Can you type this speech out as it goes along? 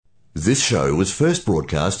This show was first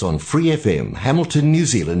broadcast on Free FM, Hamilton, New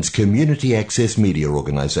Zealand's community access media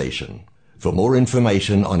organisation. For more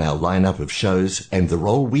information on our lineup of shows and the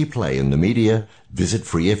role we play in the media, visit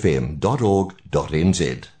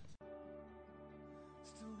freefm.org.nz.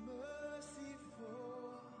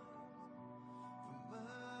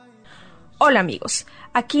 Hola amigos,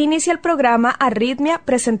 aquí inicia el programa Arritmia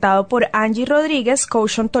presentado por Angie Rodríguez,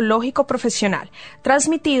 coach ontológico profesional,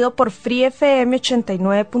 transmitido por Free FM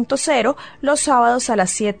 89.0 los sábados a las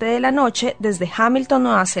 7 de la noche desde Hamilton,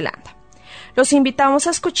 Nueva Zelanda. Los invitamos a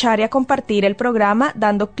escuchar y a compartir el programa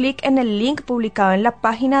dando clic en el link publicado en la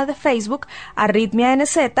página de Facebook Arritmia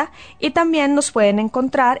NZ y también nos pueden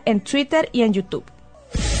encontrar en Twitter y en YouTube.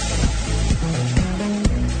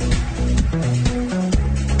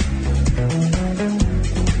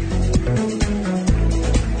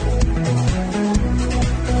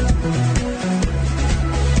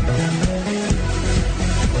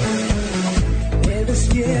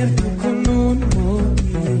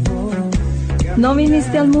 No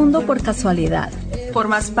viniste al mundo por casualidad.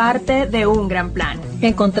 Formas parte de un gran plan.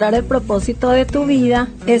 Encontrar el propósito de tu vida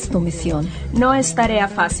es tu misión. No es tarea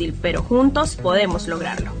fácil, pero juntos podemos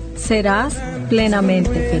lograrlo. Serás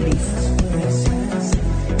plenamente feliz.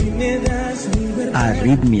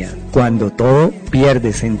 Arritmia, cuando todo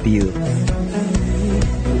pierde sentido.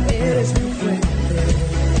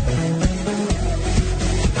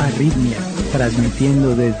 Arritmia,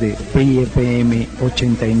 transmitiendo desde Free FM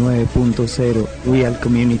 89.0 Real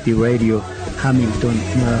Community Radio, Hamilton,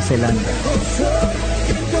 Nueva Zelanda.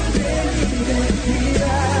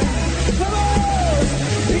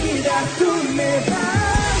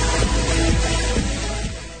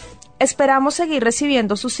 Esperamos seguir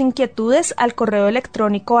recibiendo sus inquietudes al correo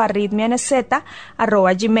electrónico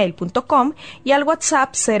arritmianz@gmail.com y al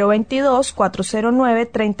WhatsApp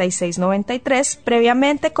 022-409-3693,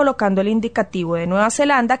 previamente colocando el indicativo de Nueva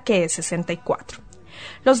Zelanda, que es 64.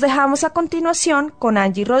 Los dejamos a continuación con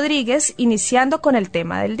Angie Rodríguez, iniciando con el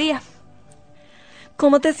tema del día.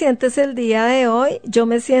 ¿Cómo te sientes el día de hoy? Yo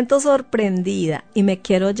me siento sorprendida y me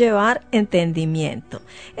quiero llevar entendimiento.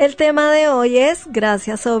 El tema de hoy es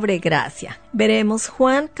gracia sobre gracia. Veremos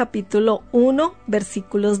Juan capítulo 1,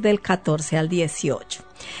 versículos del 14 al 18.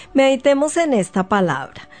 Meditemos en esta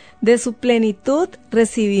palabra. De su plenitud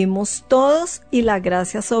recibimos todos y la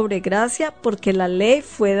gracia sobre gracia, porque la ley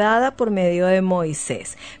fue dada por medio de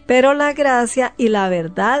Moisés, pero la gracia y la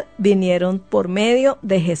verdad vinieron por medio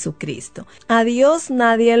de Jesucristo. A Dios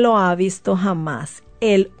nadie lo ha visto jamás.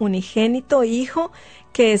 El unigénito Hijo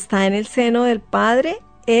que está en el seno del Padre,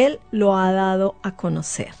 Él lo ha dado a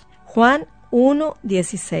conocer. Juan 1,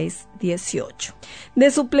 16, 18.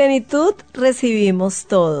 De su plenitud recibimos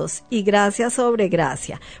todos, y gracia sobre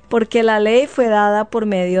gracia, porque la ley fue dada por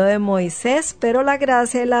medio de Moisés, pero la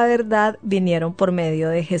gracia y la verdad vinieron por medio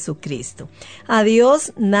de Jesucristo. A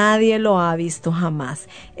Dios nadie lo ha visto jamás.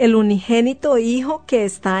 El unigénito Hijo que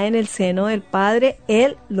está en el seno del Padre,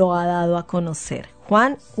 Él lo ha dado a conocer.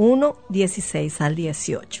 Juan 1, 16 al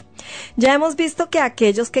 18. Ya hemos visto que a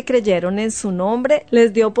aquellos que creyeron en su nombre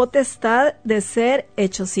les dio potestad de ser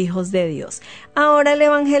hechos hijos de Dios. Ahora el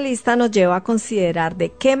evangelista nos lleva a considerar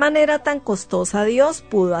de qué manera tan costosa Dios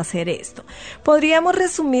pudo hacer esto. Podríamos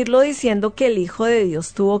resumirlo diciendo que el Hijo de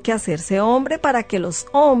Dios tuvo que hacerse hombre para que los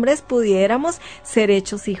hombres pudiéramos ser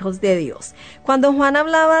hechos hijos de Dios. Cuando Juan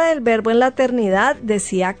hablaba del verbo en la eternidad,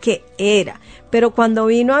 decía que era, pero cuando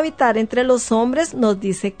vino a habitar entre los hombres nos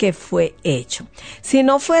dice que fue hecho. Si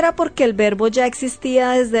no fuera porque el verbo ya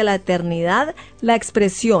existía desde la eternidad, la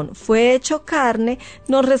expresión fue hecho carne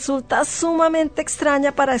nos resulta sumamente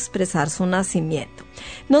extraña para expresar su nacimiento.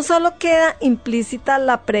 No solo queda implícita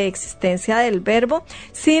la preexistencia del verbo,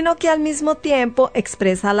 sino que al mismo tiempo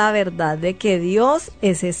expresa la verdad de que Dios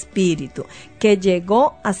es espíritu, que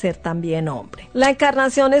llegó a ser también hombre. La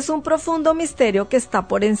encarnación es un profundo misterio que está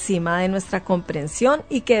por encima de nuestra comprensión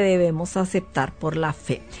y que debemos aceptar por la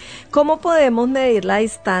fe. ¿Cómo podemos medir la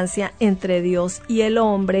distancia entre Dios y el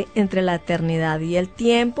hombre, entre la eternidad y el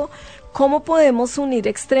tiempo? ¿Cómo podemos unir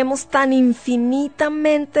extremos tan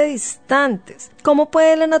infinitamente distantes? ¿Cómo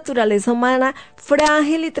puede la naturaleza humana,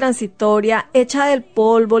 frágil y transitoria, hecha del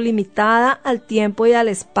polvo, limitada al tiempo y al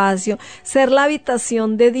espacio, ser la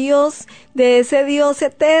habitación de Dios, de ese Dios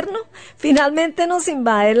eterno? Finalmente nos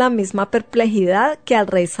invade la misma perplejidad que al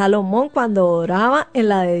rey Salomón cuando oraba en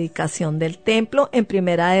la dedicación del templo en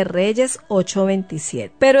Primera de Reyes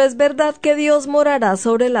 8:27. Pero es verdad que Dios morará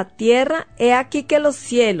sobre la tierra. He aquí que los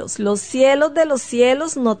cielos cielos de los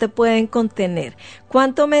cielos no te pueden contener,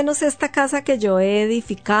 cuanto menos esta casa que yo he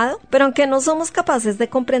edificado. Pero aunque no somos capaces de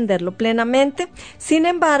comprenderlo plenamente, sin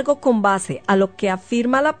embargo, con base a lo que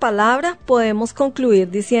afirma la palabra, podemos concluir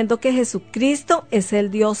diciendo que Jesucristo es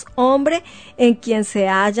el Dios hombre en quien se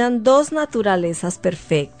hallan dos naturalezas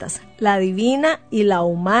perfectas, la divina y la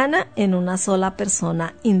humana, en una sola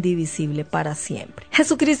persona indivisible para siempre.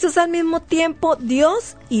 Jesucristo es al mismo tiempo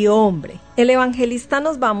Dios y hombre. El evangelista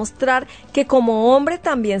nos va a mostrar que como hombre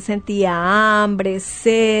también sentía hambre,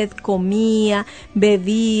 sed, comía,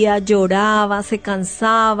 bebía, lloraba, se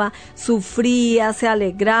cansaba, sufría, se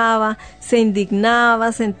alegraba, se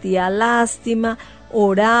indignaba, sentía lástima,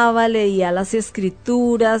 oraba, leía las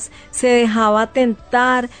escrituras, se dejaba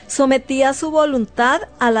tentar, sometía su voluntad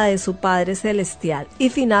a la de su Padre Celestial y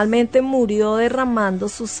finalmente murió derramando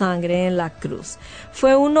su sangre en la cruz.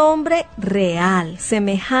 Fue un hombre real,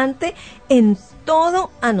 semejante en todo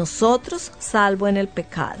a nosotros, salvo en el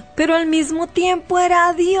pecado. Pero al mismo tiempo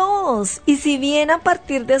era Dios, y si bien a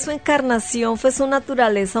partir de su encarnación fue su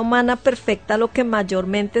naturaleza humana perfecta lo que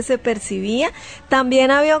mayormente se percibía, también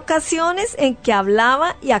había ocasiones en que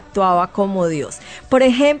hablaba y actuaba como Dios. Por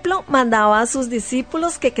ejemplo, mandaba a sus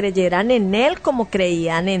discípulos que creyeran en Él como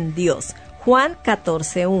creían en Dios. Juan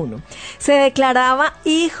 14:1. Se declaraba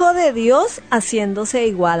Hijo de Dios haciéndose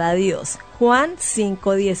igual a Dios. Juan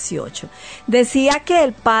 5:18. Decía que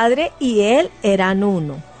el Padre y Él eran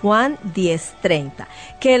uno. Juan 10:30.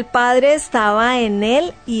 Que el Padre estaba en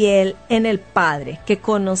Él y Él en el Padre. Que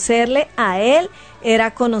conocerle a Él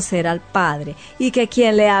era conocer al Padre. Y que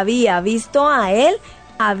quien le había visto a Él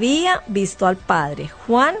había visto al Padre.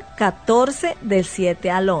 Juan 14 del 7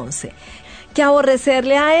 al 11. Que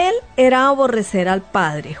aborrecerle a Él era aborrecer al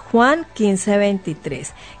Padre. Juan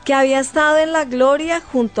 15:23. Que había estado en la gloria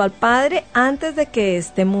junto al Padre antes de que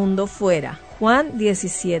este mundo fuera. Juan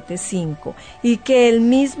 17:5. Y que el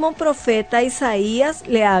mismo profeta Isaías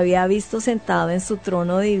le había visto sentado en su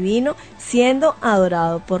trono divino, siendo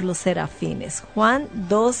adorado por los serafines. Juan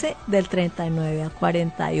 12 del 39 al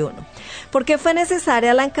 41. ¿Por qué fue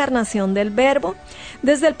necesaria la encarnación del Verbo?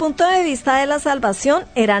 Desde el punto de vista de la salvación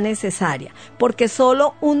era necesaria, porque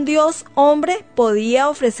solo un Dios hombre podía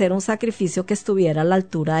ofrecer un sacrificio que estuviera a la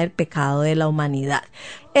altura del pecado de la humanidad.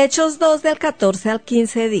 Hechos 2 del 14 al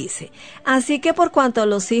 15 dice: así que por cuanto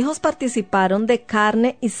los hijos participaron de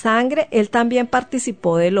carne y sangre, él también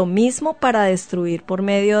participó de lo mismo para destruir por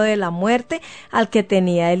medio de la muerte al que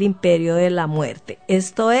tenía el imperio de la muerte,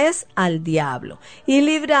 esto es, al diablo, y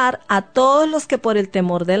librar a todos los que por el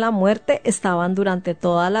temor de la muerte estaban durante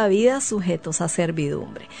toda la vida sujetos a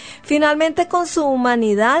servidumbre. Finalmente, con su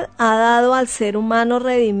humanidad ha dado al ser humano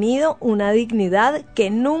redimido una dignidad que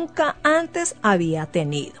nunca antes había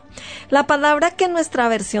tenido. La palabra que nuestra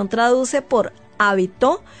versión traduce por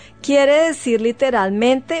habitó quiere decir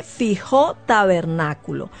literalmente fijó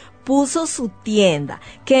tabernáculo, puso su tienda,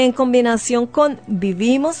 que en combinación con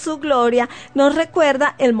vivimos su gloria nos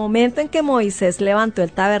recuerda el momento en que Moisés levantó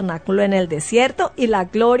el tabernáculo en el desierto y la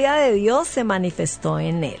gloria de Dios se manifestó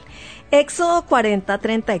en él. Éxodo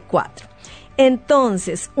 40:34.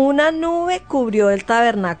 Entonces una nube cubrió el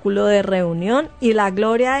tabernáculo de reunión y la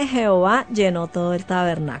gloria de Jehová llenó todo el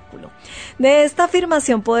tabernáculo. De esta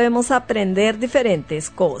afirmación podemos aprender diferentes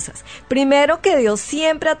cosas. Primero, que Dios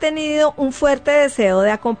siempre ha tenido un fuerte deseo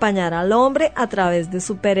de acompañar al hombre a través de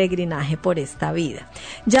su peregrinaje por esta vida.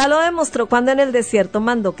 Ya lo demostró cuando en el desierto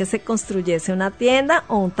mandó que se construyese una tienda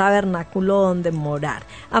o un tabernáculo donde morar,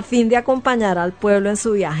 a fin de acompañar al pueblo en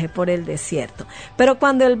su viaje por el desierto. Pero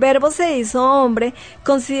cuando el Verbo se hizo hombre,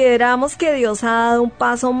 consideramos que Dios ha dado un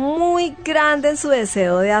paso muy grande en su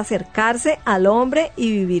deseo de acercarse al hombre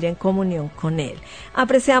y vivir en comunión con él.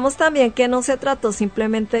 Apreciamos también que no se trató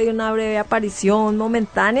simplemente de una breve aparición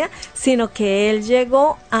momentánea, sino que él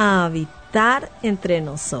llegó a habitar entre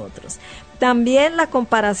nosotros. También la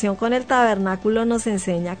comparación con el tabernáculo nos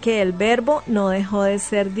enseña que el Verbo no dejó de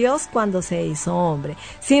ser Dios cuando se hizo hombre,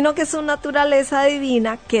 sino que su naturaleza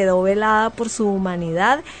divina quedó velada por su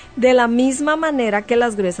humanidad, de la misma manera que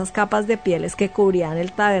las gruesas capas de pieles que cubrían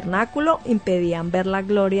el tabernáculo impedían ver la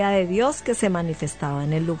gloria de Dios que se manifestaba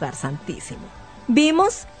en el lugar santísimo.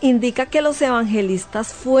 Vimos indica que los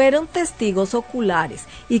evangelistas fueron testigos oculares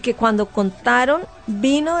y que cuando contaron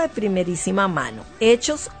vino de primerísima mano.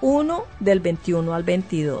 Hechos 1 del 21 al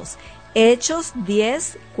 22, Hechos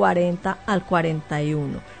 10, 40 al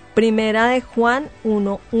 41, Primera de Juan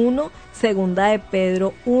 1:1, Segunda de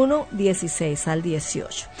Pedro 1:16 al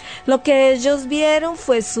 18. Lo que ellos vieron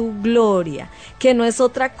fue su gloria, que no es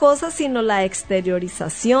otra cosa sino la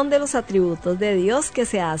exteriorización de los atributos de Dios que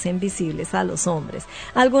se hacen visibles a los hombres.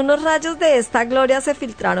 Algunos rayos de esta gloria se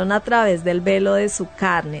filtraron a través del velo de su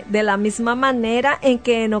carne, de la misma manera en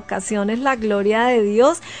que en ocasiones la gloria de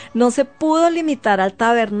Dios no se pudo limitar al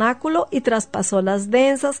tabernáculo y traspasó las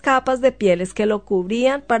densas capas de pieles que lo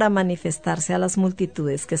cubrían para manifestarse a las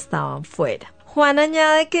multitudes que estaban fuera. Juan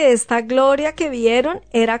añade que esta gloria que vieron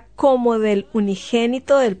era como del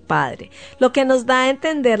unigénito del Padre, lo que nos da a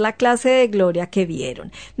entender la clase de gloria que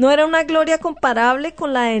vieron. No era una gloria comparable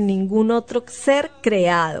con la de ningún otro ser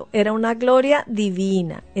creado, era una gloria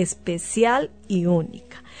divina, especial y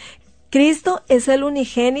única. Cristo es el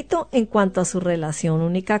unigénito en cuanto a su relación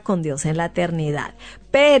única con Dios en la eternidad,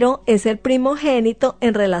 pero es el primogénito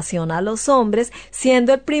en relación a los hombres,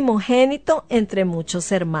 siendo el primogénito entre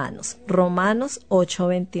muchos hermanos. Romanos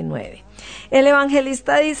 8:29. El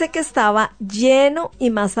evangelista dice que estaba lleno y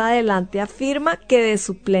más adelante afirma que de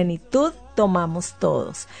su plenitud tomamos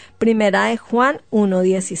todos. Primera de Juan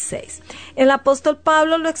 1:16. El apóstol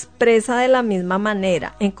Pablo lo expresa de la misma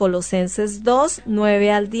manera. En Colosenses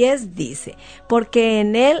 2:9 al 10 dice: porque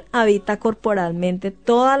en él habita corporalmente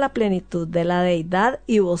toda la plenitud de la deidad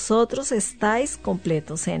y vosotros estáis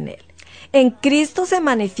completos en él. En Cristo se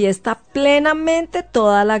manifiesta plenamente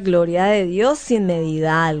toda la gloria de Dios sin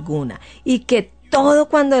medida alguna, y que todo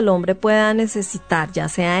cuando el hombre pueda necesitar, ya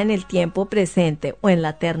sea en el tiempo presente o en la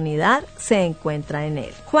eternidad, se encuentra en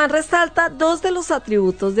él. Juan resalta dos de los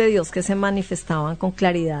atributos de Dios que se manifestaban con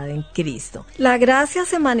claridad en Cristo. La gracia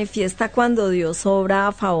se manifiesta cuando Dios obra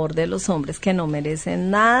a favor de los hombres que no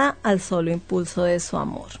merecen nada al solo impulso de su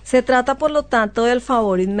amor. Se trata, por lo tanto, del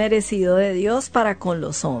favor inmerecido de Dios para con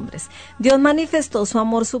los hombres. Dios manifestó su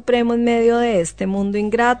amor supremo en medio de este mundo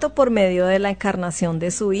ingrato por medio de la encarnación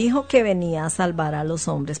de su Hijo que venía a salvar a los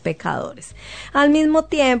hombres pecadores. Al mismo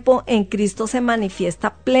tiempo, en Cristo se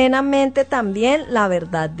manifiesta plenamente también la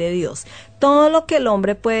verdad de Dios. Todo lo que el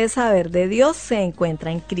hombre puede saber de Dios se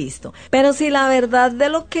encuentra en Cristo. Pero si la verdad de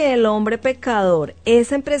lo que el hombre pecador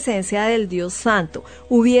es en presencia del Dios Santo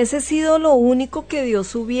hubiese sido lo único que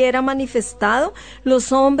Dios hubiera manifestado,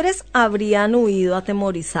 los hombres habrían huido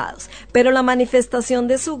atemorizados. Pero la manifestación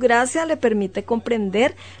de su gracia le permite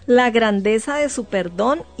comprender la grandeza de su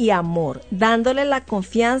perdón y amor, dándole la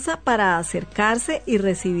confianza para acercarse y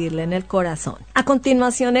recibirle en el corazón. A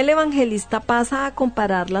continuación, el evangelista pasa a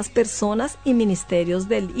comparar las personas y ministerios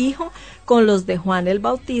del Hijo con los de Juan el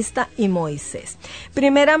Bautista y Moisés.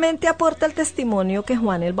 Primeramente aporta el testimonio que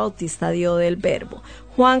Juan el Bautista dio del Verbo.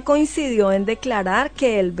 Juan coincidió en declarar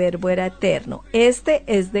que el Verbo era eterno. Este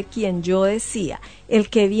es de quien yo decía: el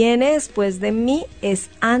que viene después de mí es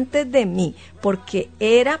antes de mí, porque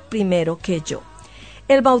era primero que yo.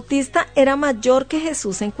 El Bautista era mayor que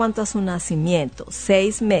Jesús en cuanto a su nacimiento,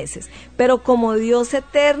 6 meses, pero como Dios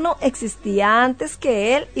eterno existía antes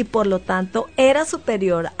que él y por lo tanto era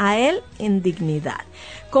superior a él en dignidad.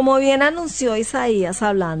 Como bien anunció Isaías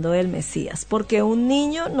hablando del Mesías, porque un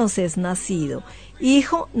niño nos es nacido,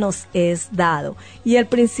 hijo nos es dado, y el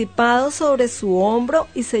principado sobre su hombro,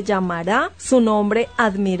 y se llamará su nombre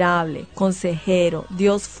admirable, consejero,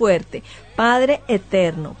 Dios fuerte, Padre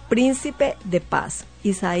eterno, príncipe de paz.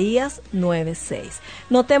 Isaías 9:6.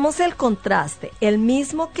 Notemos el contraste. El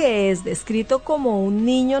mismo que es descrito como un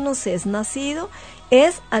niño nos es nacido,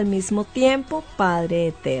 es al mismo tiempo Padre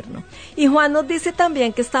eterno. Y Juan nos dice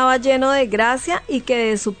también que estaba lleno de gracia y que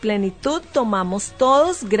de su plenitud tomamos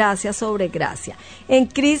todos gracia sobre gracia. En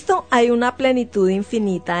Cristo hay una plenitud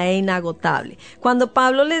infinita e inagotable. Cuando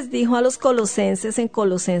Pablo les dijo a los colosenses en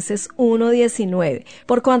Colosenses 1:19,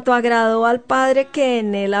 por cuanto agradó al Padre que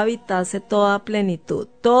en él habitase toda plenitud,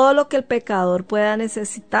 todo lo que el pecador pueda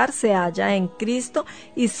necesitar se halla en Cristo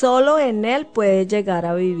y solo en él puede llegar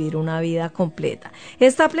a vivir una vida completa.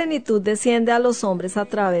 Esta plenitud desciende a los hombres a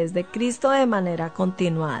través de Cristo de manera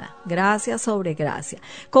continuada, gracia sobre gracia,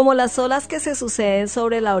 como las olas que se suceden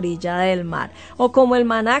sobre la orilla del mar, o como el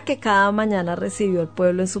maná que cada mañana recibió el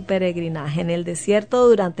pueblo en su peregrinaje en el desierto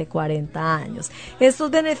durante 40 años.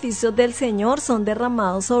 Estos beneficios del Señor son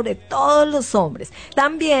derramados sobre todos los hombres,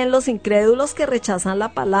 también los incrédulos que rechazan la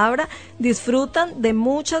la palabra disfrutan de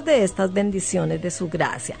muchas de estas bendiciones de su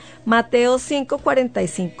gracia. Mateo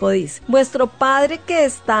 5:45 dice: vuestro Padre que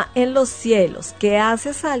está en los cielos, que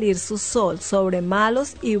hace salir su sol sobre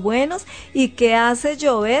malos y buenos y que hace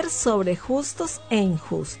llover sobre justos e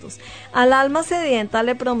injustos. Al alma sedienta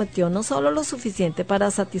le prometió no solo lo suficiente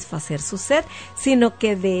para satisfacer su sed, sino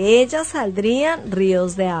que de ella saldrían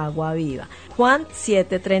ríos de agua viva. Juan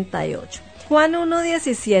 7:38. Juan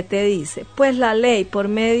 1:17 dice: pues la ley por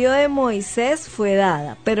medio de Moisés fue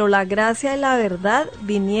dada, pero la gracia y la verdad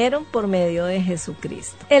vinieron por medio de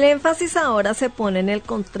Jesucristo. El énfasis ahora se pone en el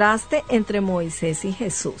contraste entre Moisés y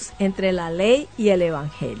Jesús, entre la ley y el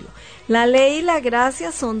evangelio. La ley y la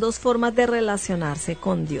gracia son dos formas de relacionarse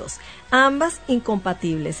con Dios, ambas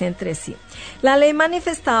incompatibles entre sí. La ley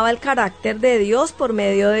manifestaba el carácter de Dios por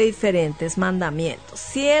medio de diferentes mandamientos.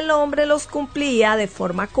 Si el hombre los cumplía de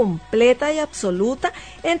forma completa y absoluta,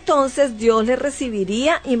 entonces Dios le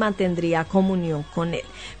recibiría y mantendría comunión con él.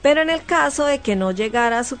 Pero en el caso de que no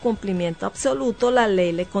llegara a su cumplimiento absoluto, la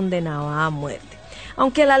ley le condenaba a muerte.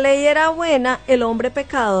 Aunque la ley era buena, el hombre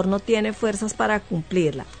pecador no tiene fuerzas para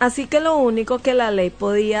cumplirla, así que lo único que la ley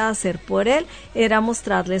podía hacer por él era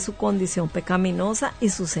mostrarle su condición pecaminosa y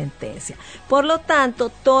su sentencia. Por lo tanto,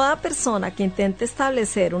 toda persona que intente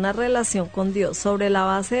establecer una relación con Dios sobre la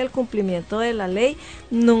base del cumplimiento de la ley,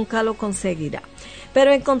 nunca lo conseguirá.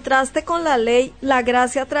 Pero en contraste con la ley, la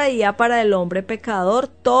gracia traía para el hombre pecador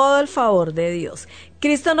todo el favor de Dios.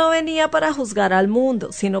 Cristo no venía para juzgar al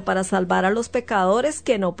mundo, sino para salvar a los pecadores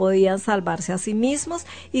que no podían salvarse a sí mismos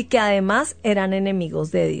y que además eran enemigos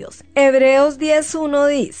de Dios. Hebreos 10:1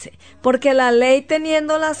 dice: porque la ley,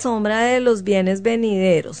 teniendo la sombra de los bienes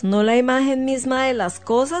venideros, no la imagen misma de las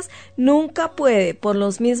cosas, nunca puede, por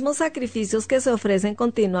los mismos sacrificios que se ofrecen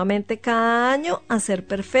continuamente cada año, hacer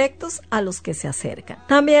perfectos a los que se acercan.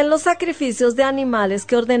 También los sacrificios de animales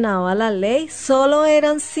que ordenaba la ley solo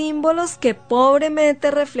eran símbolos que pobremente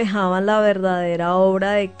reflejaban la verdadera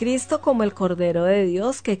obra de Cristo como el Cordero de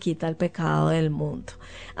Dios que quita el pecado del mundo.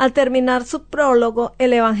 Al terminar su prólogo,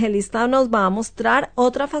 el evangelista nos va a mostrar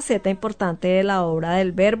otra faceta importante de la obra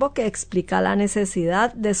del Verbo que explica la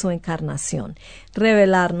necesidad de su encarnación: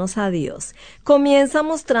 revelarnos a Dios. Comienza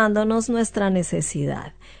mostrándonos nuestra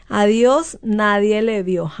necesidad. A Dios nadie le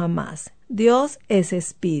vio jamás. Dios es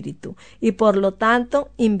espíritu y por lo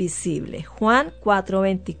tanto invisible. Juan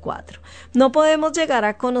 4:24. No podemos llegar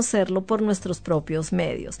a conocerlo por nuestros propios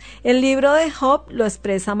medios. El libro de Job lo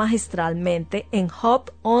expresa magistralmente en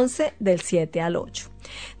Job 11 del 7 al 8.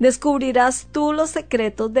 ¿Descubrirás tú los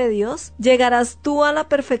secretos de Dios? ¿Llegarás tú a la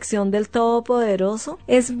perfección del Todopoderoso?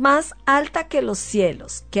 Es más alta que los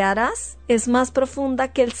cielos. ¿Qué harás? Es más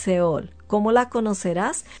profunda que el Seol. ¿Cómo la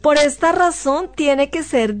conocerás? Por esta razón tiene que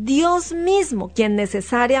ser Dios mismo quien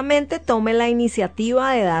necesariamente tome la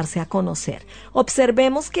iniciativa de darse a conocer.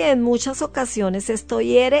 Observemos que en muchas ocasiones esto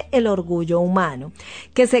hiere el orgullo humano,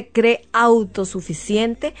 que se cree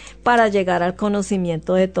autosuficiente para llegar al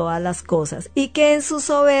conocimiento de todas las cosas y que en su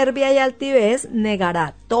soberbia y altivez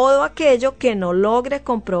negará todo aquello que no logre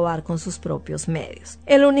comprobar con sus propios medios.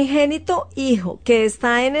 El unigénito Hijo que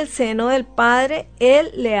está en el seno del Padre, Él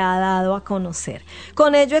le ha dado a conocer.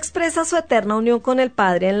 Con ello expresa su eterna unión con el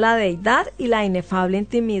Padre en la deidad y la inefable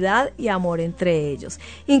intimidad y amor entre ellos.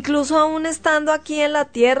 Incluso aún estando aquí en la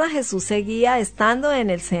tierra, Jesús seguía estando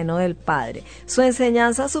en el seno del Padre. Su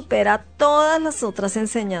enseñanza supera todas las otras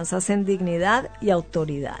enseñanzas en dignidad y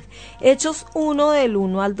autoridad. Hechos 1 del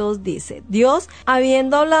 1 al 2 dice: Dios,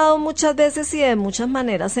 habiendo hablado muchas veces y de muchas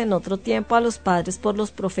maneras en otro tiempo a los padres por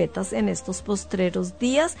los profetas, en estos postreros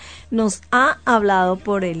días nos ha hablado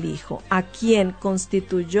por el Hijo, a quien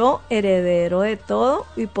constituyó heredero de todo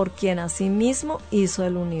y por quien asimismo hizo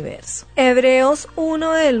el universo. Hebreos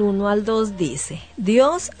 1 del 1 al 2 dice: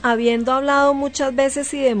 Dios, habiendo hablado muchas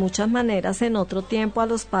veces y de muchas maneras en otro tiempo a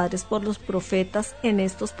los padres por los profetas, en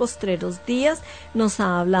estos postreros días nos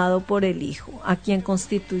ha hablado por el Hijo, a quien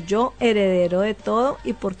constituyó heredero de todo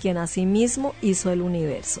y por quien asimismo hizo el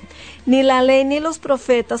universo. Ni la ley ni los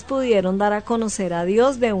profetas pudieron dar a conocer a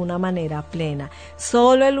Dios de una manera plena.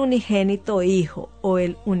 Solo el unigénito Hijo, o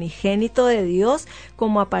el unigénito de Dios,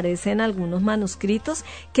 como aparece en algunos manuscritos,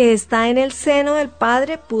 que está en el seno del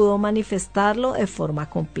Padre, pudo manifestarlo de forma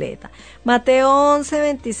completa. Mateo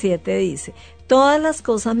 11:27 dice: Todas las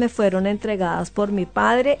cosas me fueron entregadas por mi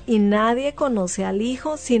Padre, y nadie conoce al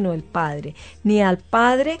Hijo sino el Padre, ni al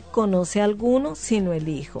Padre conoce a alguno sino el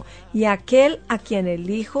Hijo, y aquel a quien el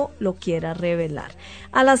Hijo lo quiera revelar.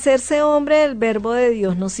 Al hacerse hombre, el Verbo de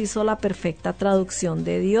Dios nos hizo la perfecta traducción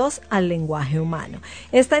de Dios al lenguaje humano.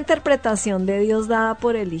 Esta interpretación de Dios dada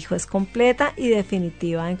por el Hijo es completa y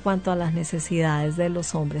definitiva en cuanto a las necesidades de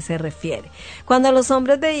los hombres se refiere. Cuando los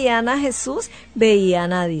hombres veían a Jesús,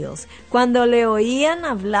 veían a Dios. Cuando le oían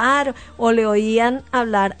hablar o le oían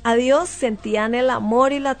hablar a Dios, sentían el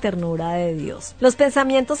amor y la ternura de Dios. Los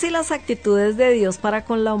pensamientos y las actitudes de Dios para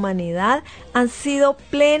con la humanidad han sido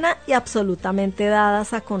plena y absolutamente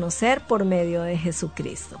dadas a conocer por medio de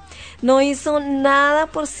Jesucristo. No hizo nada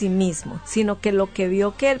por sí mismo, sino que lo que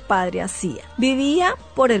vio que el Padre hacía. Vivía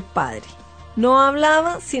por el Padre. No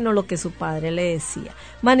hablaba sino lo que su Padre le decía.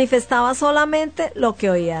 Manifestaba solamente lo que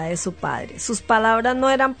oía de su Padre. Sus palabras no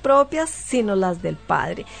eran propias, sino las del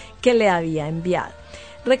Padre que le había enviado.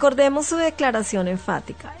 Recordemos su declaración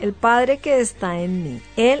enfática: el Padre que está en mí,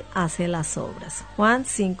 Él hace las obras. Juan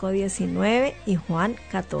 5:19 y Juan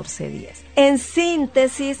 14:10. En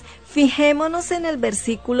síntesis, fijémonos en el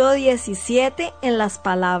versículo 17 en las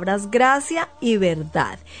palabras gracia y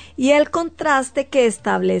verdad y el contraste que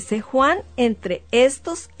establece Juan entre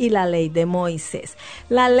estos y la ley de Moisés.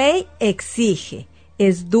 La ley exige.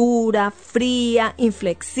 Es dura, fría,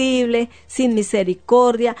 inflexible, sin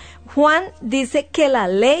misericordia. Juan dice que la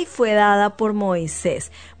ley fue dada por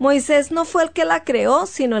Moisés. Moisés no fue el que la creó,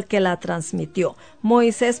 sino el que la transmitió.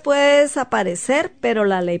 Moisés puede desaparecer, pero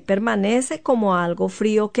la ley permanece como algo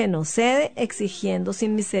frío que no cede, exigiendo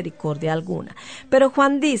sin misericordia alguna. Pero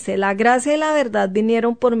Juan dice, la gracia y la verdad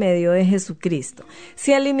vinieron por medio de Jesucristo.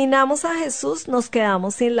 Si eliminamos a Jesús, nos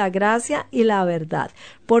quedamos sin la gracia y la verdad,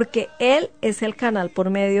 porque Él es el canal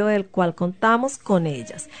por medio del cual contamos con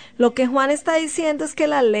ellas. Lo que Juan está diciendo es que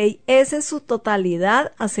la ley es en su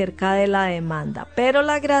totalidad acerca de la demanda, pero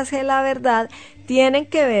la gracia y la verdad tienen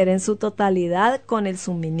que ver en su totalidad con el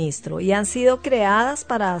suministro y han sido creadas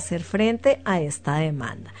para hacer frente a esta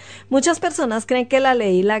demanda. Muchas personas creen que la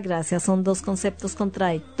ley y la gracia son dos conceptos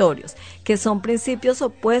contradictorios, que son principios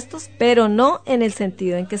opuestos, pero no en el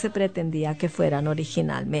sentido en que se pretendía que fueran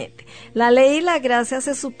originalmente. La ley y la gracia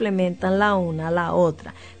se suplementan la una a la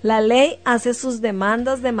otra. La ley hace sus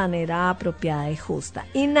demandas de manera apropiada y justa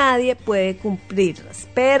y nadie puede cumplirlas,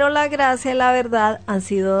 pero la gracia y la verdad han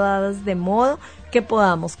sido dadas de modo que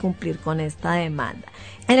podamos cumplir con esta demanda.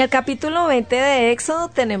 En el capítulo 20 de Éxodo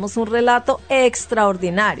tenemos un relato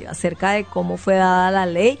extraordinario acerca de cómo fue dada la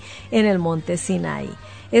ley en el monte Sinaí.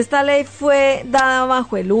 Esta ley fue dada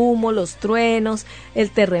bajo el humo, los truenos,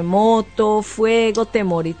 el terremoto, fuego,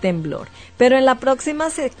 temor y temblor. Pero en la próxima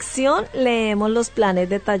sección leemos los planes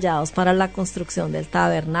detallados para la construcción del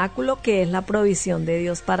tabernáculo, que es la provisión de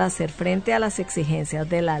Dios para hacer frente a las exigencias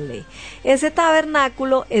de la ley. Ese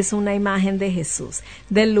tabernáculo es una imagen de Jesús,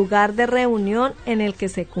 del lugar de reunión en el que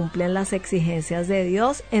se cumplen las exigencias de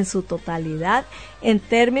Dios en su totalidad, en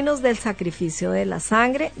términos del sacrificio de la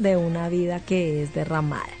sangre de una vida que es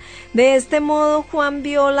derramada. De este modo, Juan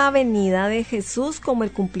vio la venida de Jesús como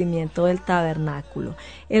el cumplimiento del tabernáculo.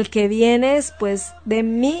 El que viene después de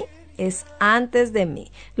mí es antes de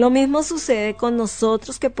mí. Lo mismo sucede con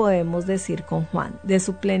nosotros que podemos decir con Juan. De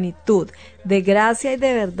su plenitud, de gracia y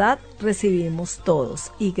de verdad recibimos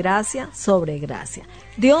todos, y gracia sobre gracia.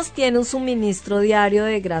 Dios tiene un suministro diario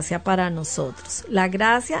de gracia para nosotros. La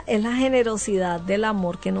gracia es la generosidad del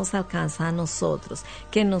amor que nos alcanza a nosotros,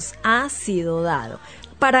 que nos ha sido dado.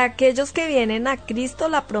 Para aquellos que vienen a Cristo,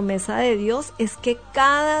 la promesa de Dios es que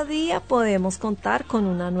cada día podemos contar con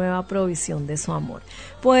una nueva provisión de su amor.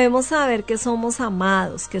 Podemos saber que somos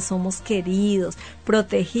amados, que somos queridos,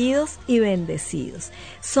 protegidos y bendecidos.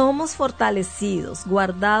 Somos fortalecidos,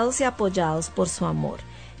 guardados y apoyados por su amor.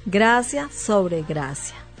 Gracia sobre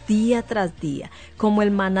gracia, día tras día, como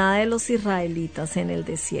el maná de los israelitas en el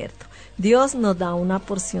desierto. Dios nos da una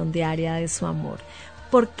porción diaria de su amor,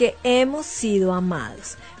 porque hemos sido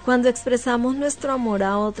amados. Cuando expresamos nuestro amor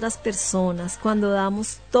a otras personas, cuando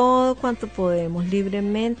damos todo cuanto podemos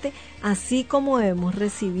libremente, así como hemos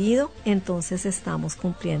recibido, entonces estamos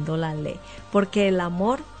cumpliendo la ley, porque el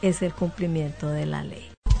amor es el cumplimiento de la ley.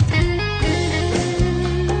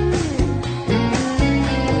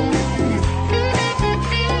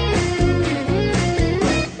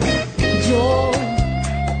 Yo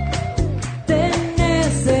te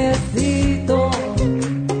necesito.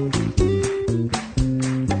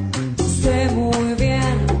 Sé muy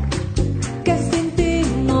bien que sin ti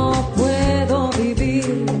no puedo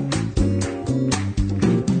vivir.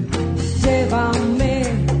 Llévame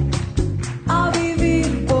a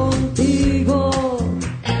vivir contigo.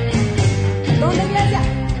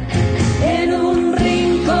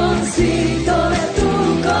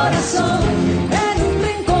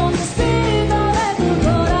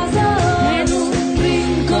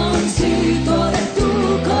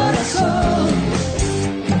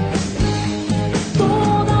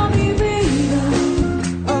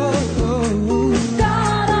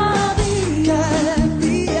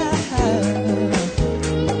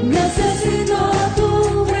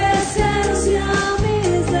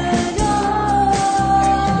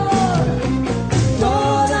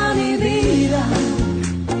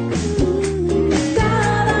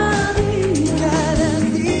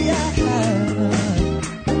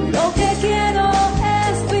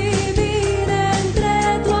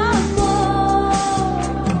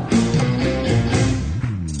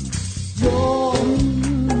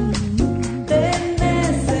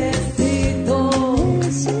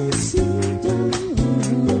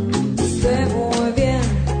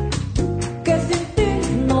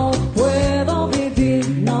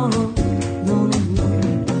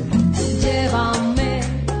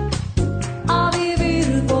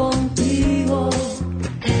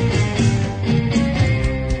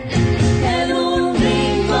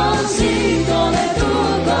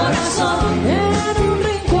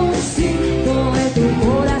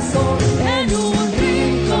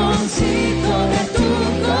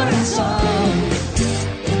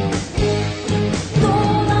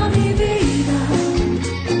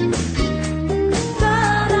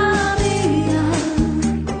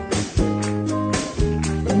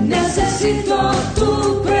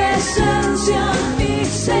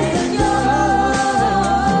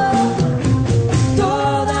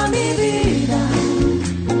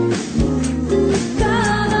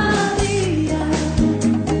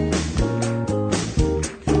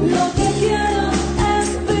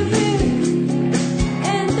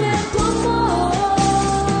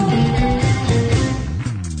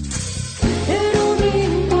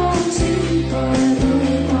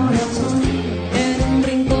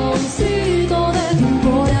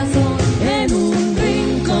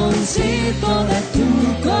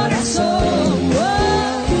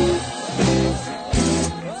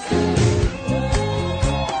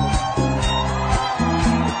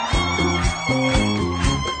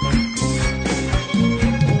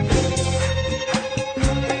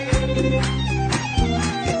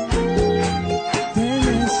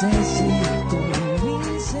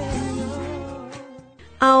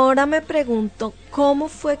 Ahora me pregunto, ¿cómo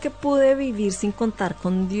fue que pude vivir sin contar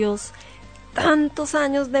con Dios tantos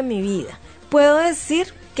años de mi vida? Puedo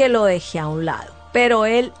decir que lo dejé a un lado, pero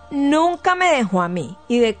Él nunca me dejó a mí,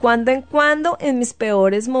 y de cuando en cuando en mis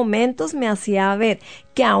peores momentos me hacía ver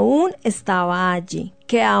que aún estaba allí,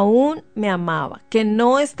 que aún me amaba, que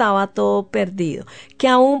no estaba todo perdido, que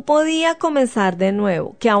aún podía comenzar de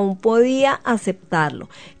nuevo, que aún podía aceptarlo,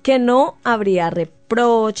 que no habría reproches,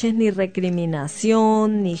 ni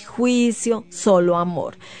recriminación, ni juicio, solo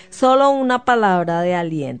amor, solo una palabra de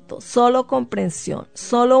aliento, solo comprensión,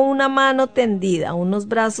 solo una mano tendida, unos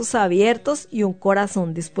brazos abiertos y un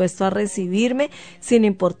corazón dispuesto a recibirme sin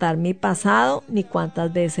importar mi pasado ni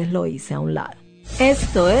cuántas veces lo hice a un lado.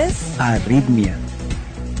 Esto es Arritmia.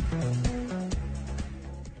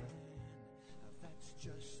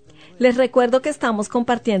 Les recuerdo que estamos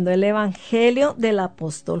compartiendo el Evangelio del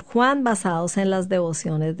apóstol Juan basados en las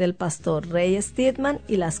devociones del pastor Ray Stedman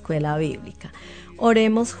y la escuela bíblica.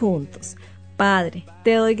 Oremos juntos. Padre,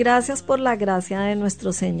 te doy gracias por la gracia de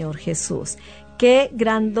nuestro Señor Jesús. Qué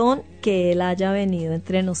gran don que Él haya venido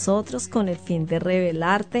entre nosotros con el fin de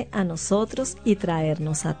revelarte a nosotros y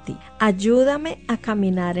traernos a ti. Ayúdame a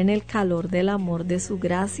caminar en el calor del amor de su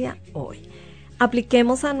gracia hoy.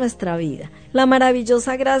 Apliquemos a nuestra vida. La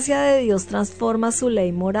maravillosa gracia de Dios transforma su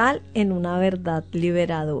ley moral en una verdad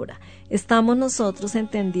liberadora. ¿Estamos nosotros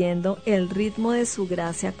entendiendo el ritmo de su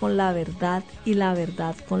gracia con la verdad y la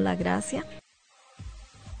verdad con la gracia?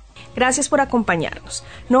 Gracias por acompañarnos.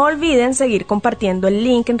 No olviden seguir compartiendo el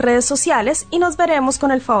link en redes sociales y nos veremos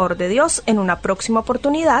con el favor de Dios en una próxima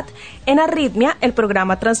oportunidad en Arritmia, el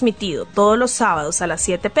programa transmitido todos los sábados a las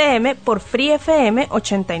 7 p.m. por Free FM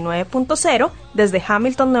 89.0 desde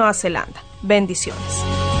Hamilton, Nueva Zelanda. Bendiciones.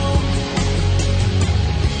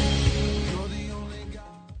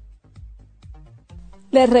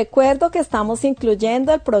 Les recuerdo que estamos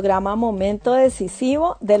incluyendo el programa Momento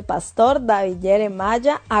Decisivo del pastor David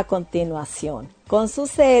Jeremiah a continuación, con su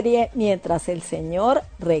serie Mientras el Señor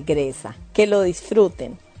Regresa. Que lo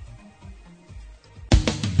disfruten.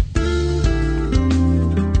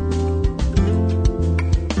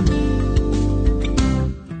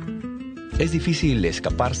 Es difícil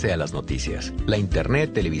escaparse a las noticias. La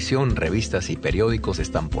internet, televisión, revistas y periódicos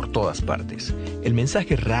están por todas partes. El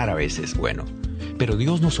mensaje rara vez es bueno. Pero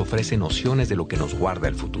Dios nos ofrece nociones de lo que nos guarda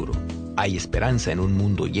el futuro. ¿Hay esperanza en un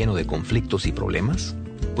mundo lleno de conflictos y problemas?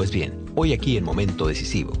 Pues bien, hoy aquí en Momento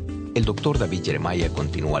Decisivo, el Dr. David Jeremiah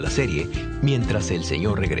continúa la serie Mientras el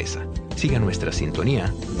Señor Regresa. Siga nuestra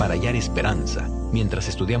sintonía para hallar esperanza mientras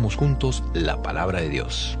estudiamos juntos la Palabra de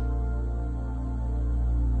Dios.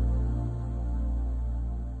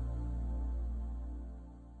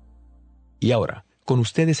 Y ahora, con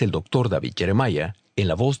ustedes el Dr. David Jeremiah en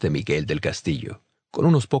la voz de Miguel del Castillo, con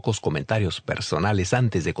unos pocos comentarios personales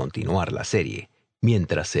antes de continuar la serie,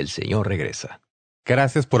 Mientras el Señor Regresa.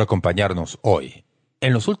 Gracias por acompañarnos hoy.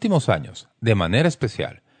 En los últimos años, de manera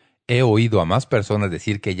especial, he oído a más personas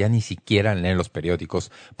decir que ya ni siquiera leen los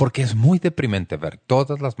periódicos porque es muy deprimente ver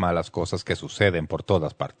todas las malas cosas que suceden por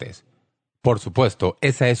todas partes. Por supuesto,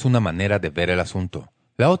 esa es una manera de ver el asunto.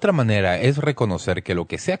 La otra manera es reconocer que lo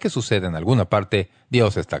que sea que suceda en alguna parte,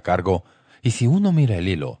 Dios está a cargo. Y si uno mira el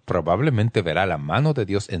hilo, probablemente verá la mano de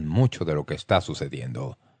Dios en mucho de lo que está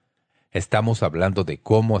sucediendo. Estamos hablando de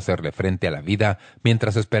cómo hacerle frente a la vida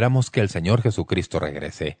mientras esperamos que el Señor Jesucristo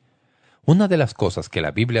regrese. Una de las cosas que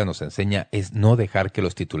la Biblia nos enseña es no dejar que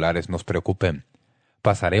los titulares nos preocupen.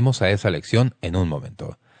 Pasaremos a esa lección en un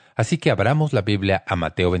momento. Así que abramos la Biblia a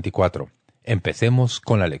Mateo 24. Empecemos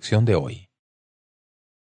con la lección de hoy.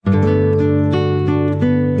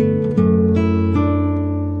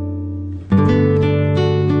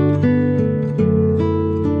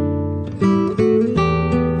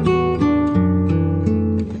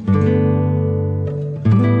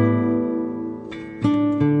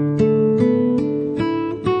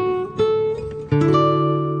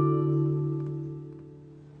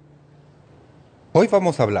 Hoy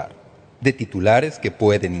vamos a hablar de titulares que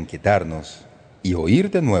pueden inquietarnos y oír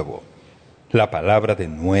de nuevo la palabra de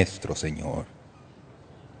nuestro Señor.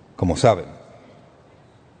 Como saben,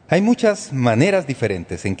 hay muchas maneras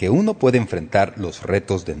diferentes en que uno puede enfrentar los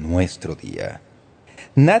retos de nuestro día.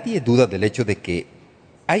 Nadie duda del hecho de que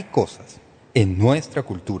hay cosas en nuestra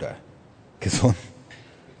cultura que son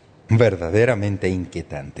verdaderamente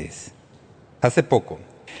inquietantes. Hace poco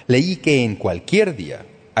leí que en cualquier día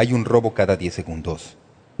hay un robo cada 10 segundos,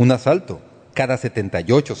 un asalto cada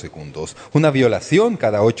 78 segundos, una violación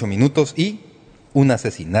cada 8 minutos y un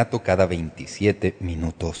asesinato cada 27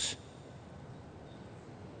 minutos.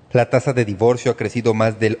 La tasa de divorcio ha crecido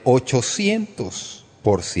más del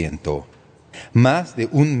 800%. Más de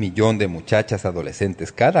 1 millón de muchachas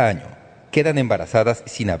adolescentes cada año quedan embarazadas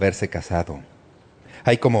sin haberse casado.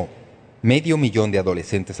 Hay como 500,000 de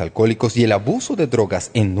adolescentes alcohólicos y el abuso de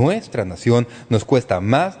drogas en nuestra nación nos cuesta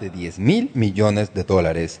más de $10,000 millones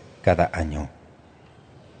cada año.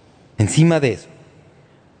 Encima de eso,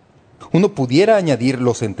 uno pudiera añadir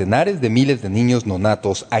los centenares de miles de niños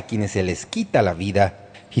nonatos a quienes se les quita la vida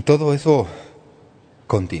y todo eso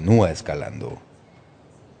continúa escalando.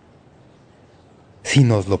 Si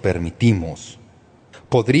nos lo permitimos,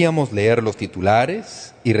 podríamos leer los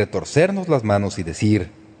titulares y retorcernos las manos y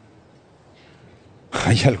decir: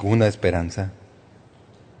 ¿hay alguna esperanza?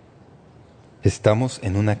 Estamos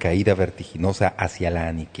en una caída vertiginosa hacia la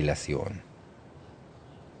aniquilación.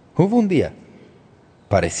 Hubo un día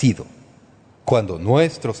parecido cuando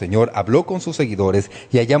nuestro Señor habló con sus seguidores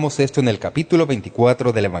y hallamos esto en el capítulo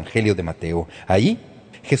 24 del Evangelio de Mateo. Allí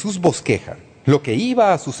Jesús bosqueja lo que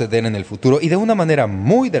iba a suceder en el futuro y de una manera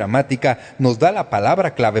muy dramática nos da la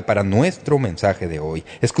palabra clave para nuestro mensaje de hoy.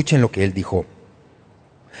 Escuchen lo que Él dijo.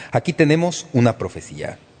 Aquí tenemos una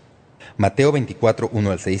profecía. Mateo 24,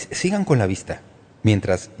 1 al 6. Sigan con la vista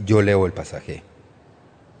mientras yo leo el pasaje.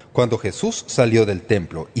 Cuando Jesús salió del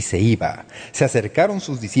templo y se iba, se acercaron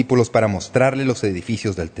sus discípulos para mostrarle los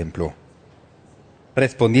edificios del templo.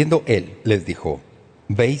 Respondiendo Él, les dijo: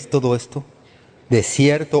 ¿veis todo esto? De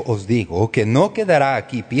cierto os digo que no quedará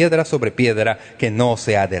aquí piedra sobre piedra que no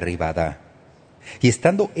sea derribada. Y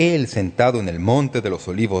estando Él sentado en el monte de los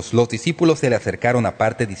olivos, los discípulos se le acercaron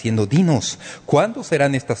aparte diciendo: dinos, ¿cuándo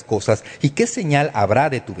serán estas cosas? ¿Y qué señal habrá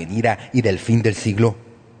de tu venida y del fin del siglo?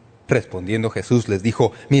 Respondiendo Jesús les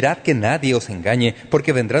dijo: mirad que nadie os engañe,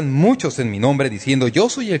 porque vendrán muchos en mi nombre diciendo: yo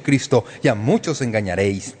soy el Cristo, y a muchos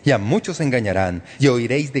engañaréis, y a muchos engañarán, y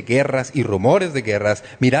oiréis de guerras y rumores de guerras.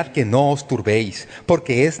 Mirad que no os turbéis,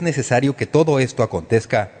 porque es necesario que todo esto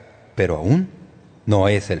acontezca, pero aún no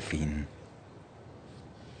es el fin.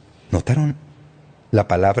 ¿Notaron la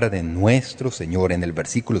palabra de nuestro Señor en el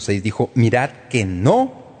versículo 6? Dijo: mirad que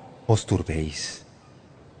no os turbéis.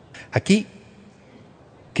 Aquí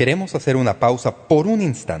queremos hacer una pausa por un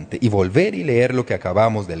instante y volver y leer lo que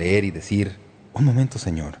acabamos de leer y decir: un momento,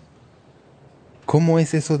 Señor, ¿cómo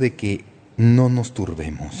es eso de que no nos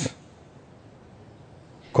turbemos?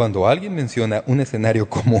 Cuando alguien menciona un escenario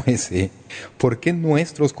como ese, ¿por qué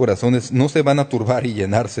nuestros corazones no se van a turbar y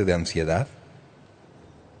llenarse de ansiedad?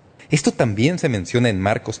 Esto también se menciona en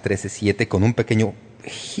Marcos 13:7 con un pequeño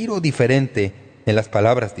giro diferente en las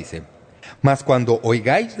palabras. Dice: mas cuando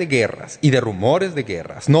oigáis de guerras y de rumores de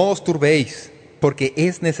guerras, no os turbéis, porque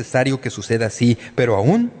es necesario que suceda así, pero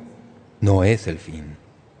aún no es el fin.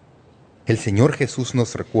 El Señor Jesús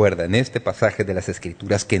nos recuerda en este pasaje de las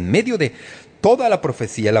Escrituras que en medio de toda la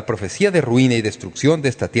profecía de ruina y destrucción de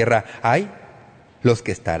esta tierra, hay los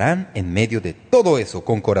que estarán en medio de todo eso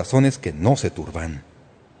con corazones que no se turban.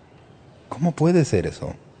 ¿Cómo puede ser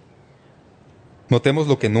eso? Notemos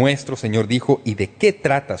lo que nuestro Señor dijo y de qué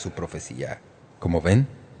trata su profecía. Como ven,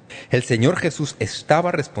 el Señor Jesús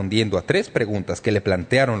estaba respondiendo a 3 preguntas que le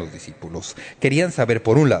plantearon los discípulos. Querían saber,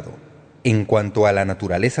 por un lado, en cuanto a la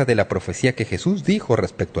naturaleza de la profecía que Jesús dijo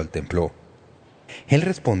respecto al templo. Él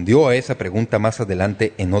respondió a esa pregunta más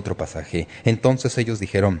adelante en otro pasaje. Entonces ellos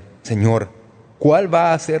dijeron: Señor, ¿cuál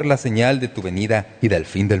va a ser la señal de tu venida y del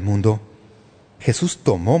fin del mundo? Jesús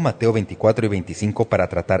tomó Mateo 24 y 25 para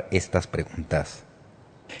tratar estas preguntas.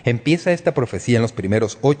 Empieza esta profecía en los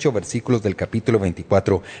primeros 8 versículos del capítulo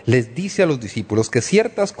 24. Les dice a los discípulos que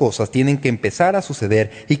ciertas cosas tienen que empezar a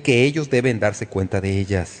suceder y que ellos deben darse cuenta de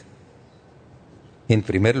ellas. En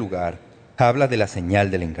primer lugar, habla de la señal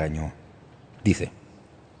del engaño. Dice: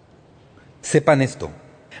 sepan esto,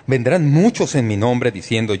 vendrán muchos en mi nombre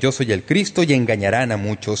diciendo: yo soy el Cristo, y engañarán a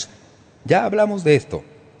muchos. Ya hablamos de esto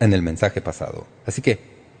en el mensaje pasado, así que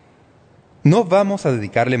no vamos a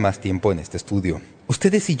dedicarle más tiempo en este estudio.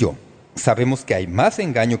 Ustedes y yo sabemos que hay más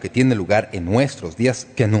engaño que tiene lugar en nuestros días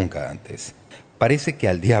que nunca antes. Parece que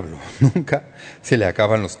al diablo nunca se le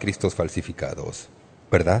acaban los cristos falsificados,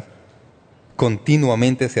 ¿verdad?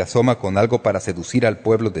 Continuamente se asoma con algo para seducir al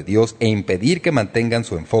pueblo de Dios e impedir que mantengan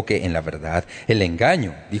su enfoque en la verdad. El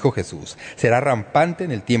engaño, dijo Jesús, será rampante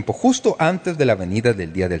en el tiempo justo antes de la venida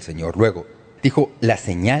del día del Señor. Luego, dijo la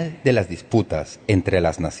señal de las disputas entre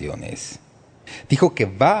las naciones. Dijo que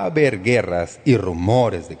va a haber guerras y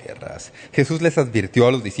rumores de guerras. Jesús les advirtió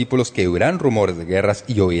a los discípulos que oirán rumores de guerras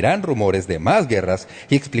y oirán rumores de más guerras,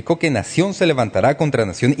 y explicó que nación se levantará contra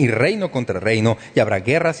nación y reino contra reino, y habrá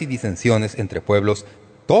guerras y disensiones entre pueblos,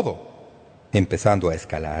 todo empezando a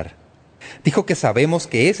escalar. Dijo que sabemos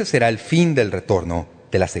que ese será el fin del retorno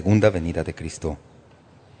de la segunda venida de Cristo.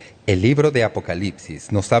 El libro de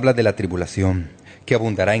Apocalipsis nos habla de la tribulación, que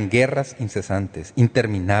abundará en guerras incesantes,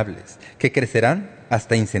 interminables, que crecerán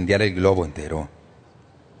hasta incendiar el globo entero.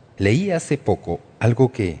 Leí hace poco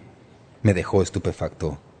algo que me dejó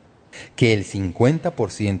estupefacto, que el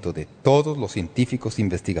 50% de todos los científicos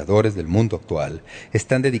investigadores del mundo actual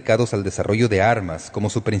están dedicados al desarrollo de armas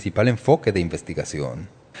como su principal enfoque de investigación.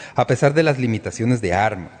 A pesar de las limitaciones de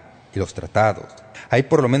armas y los tratados, hay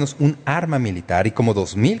por lo menos un arma militar y como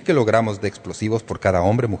 2.000 kilogramos de explosivos por cada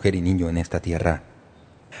hombre, mujer y niño en esta tierra.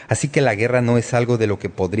 Así que la guerra no es algo de lo que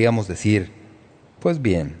podríamos decir, pues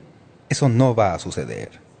bien, eso no va a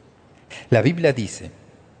suceder. La Biblia dice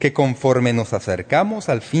que conforme nos acercamos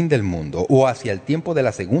al fin del mundo o hacia el tiempo de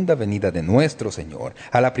la segunda venida de nuestro Señor,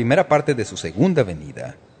 a la primera parte de su segunda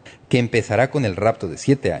venida, que empezará con el rapto de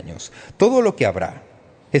 7 años, todo lo que habrá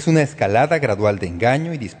es una escalada gradual de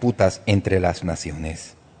engaño y disputas entre las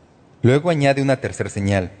naciones. Luego añade una tercera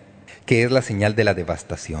señal, que es la señal de la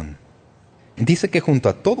devastación. Dice que junto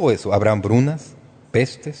a todo eso habrá hambrunas,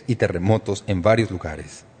 pestes y terremotos en varios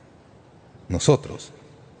lugares. Nosotros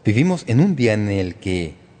vivimos en un día en el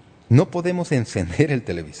que no podemos encender el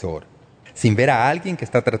televisor sin ver a alguien que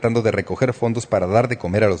está tratando de recoger fondos para dar de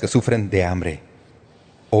comer a los que sufren de hambre.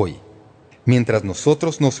 Hoy, mientras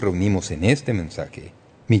nosotros nos reunimos en este mensaje,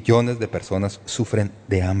 millones de personas sufren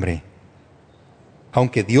de hambre.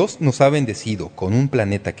 Aunque Dios nos ha bendecido con un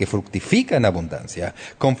planeta que fructifica en abundancia,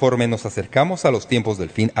 conforme nos acercamos a los tiempos del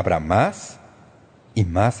fin, habrá más y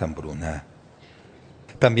más hambruna.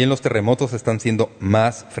 También los terremotos están siendo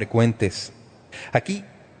más frecuentes. Aquí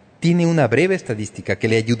tiene una breve estadística que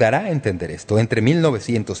le ayudará a entender esto. Entre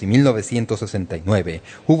 1900 y 1969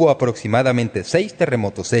 hubo aproximadamente 6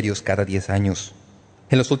 terremotos serios cada 10 años.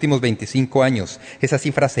 En los últimos 25 años, esa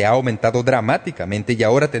cifra se ha aumentado dramáticamente y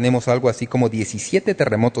ahora tenemos algo así como 17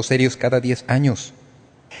 terremotos serios cada 10 años.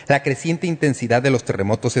 La creciente intensidad de los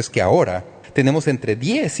terremotos es que ahora tenemos entre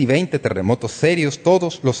 10 y 20 terremotos serios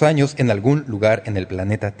todos los años en algún lugar en el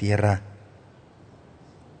planeta Tierra.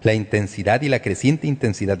 La intensidad y la creciente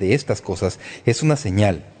intensidad de estas cosas es una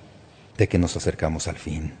señal de que nos acercamos al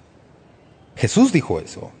fin. Jesús dijo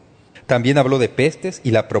eso. También habló de pestes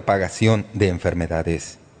y la propagación de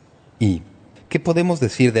enfermedades. ¿Y qué podemos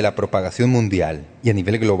decir de la propagación mundial y a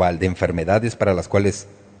nivel global de enfermedades para las cuales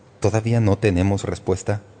todavía no tenemos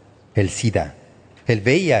respuesta? El SIDA, el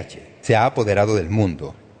VIH, se ha apoderado del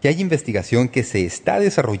mundo y hay investigación que se está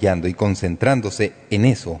desarrollando y concentrándose en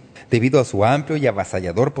eso debido a su amplio y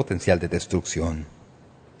avasallador potencial de destrucción.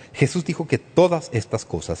 Jesús dijo que todas estas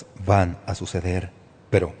cosas van a suceder,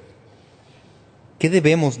 pero ¿qué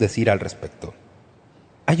debemos decir al respecto?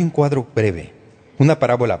 Hay un cuadro breve, una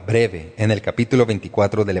parábola breve en el capítulo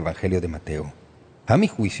 24 del Evangelio de Mateo. A mi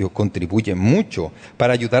juicio, contribuye mucho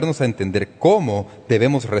para ayudarnos a entender cómo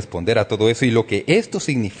debemos responder a todo eso y lo que esto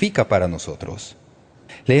significa para nosotros.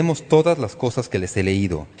 Leemos todas las cosas que les he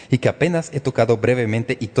leído y que apenas he tocado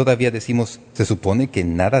brevemente y todavía decimos, ¿se supone que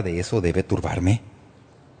nada de eso debe turbarme?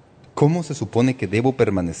 ¿Cómo se supone que debo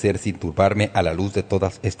permanecer sin turbarme a la luz de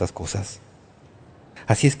todas estas cosas?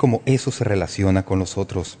 Así es como eso se relaciona con los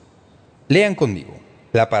otros. Lean conmigo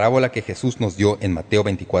la parábola que Jesús nos dio en Mateo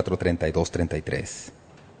 24, 32, 33.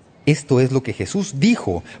 Esto es lo que Jesús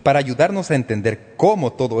dijo para ayudarnos a entender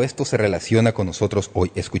cómo todo esto se relaciona con nosotros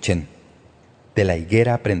hoy. Escuchen. De la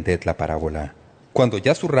higuera aprended la parábola. Cuando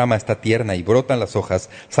ya su rama está tierna y brotan las hojas,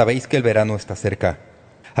 sabéis que el verano está cerca.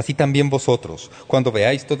 Así también vosotros, cuando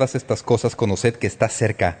veáis todas estas cosas, conoced que está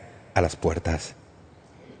cerca a las puertas.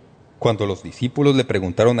 Cuando los discípulos le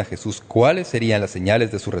preguntaron a Jesús cuáles serían las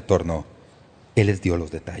señales de su retorno, Él les dio los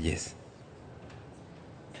detalles.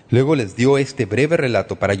 Luego les dio este breve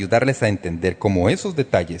relato para ayudarles a entender cómo esos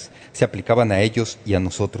detalles se aplicaban a ellos y a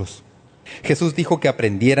nosotros. Jesús dijo que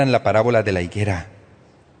aprendieran la parábola de la higuera.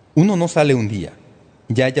 Uno no sale un día,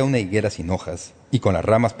 ya haya una higuera sin hojas y con las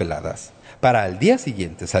ramas peladas, para al día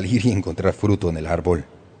siguiente salir y encontrar fruto en el árbol.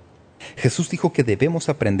 Jesús dijo que debemos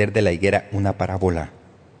aprender de la higuera una parábola.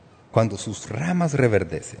 Cuando sus ramas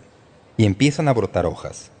reverdecen y empiezan a brotar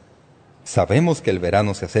hojas, sabemos que el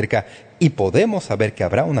verano se acerca y podemos saber que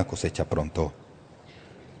habrá una cosecha pronto.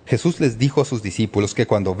 Jesús les dijo a sus discípulos que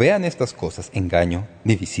cuando vean estas cosas, engaño,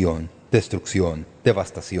 división, destrucción,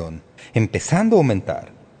 devastación, empezando a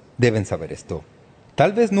aumentar, deben saber esto.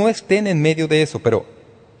 Tal vez no estén en medio de eso, pero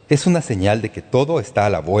es una señal de que todo está a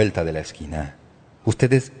la vuelta de la esquina.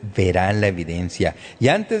 Ustedes verán la evidencia y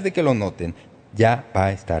antes de que lo noten, ya va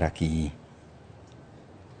a estar aquí.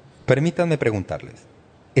 Permítanme preguntarles,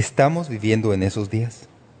 ¿estamos viviendo en esos días?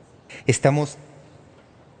 ¿Estamos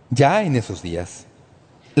ya en esos días?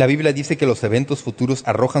 La Biblia dice que los eventos futuros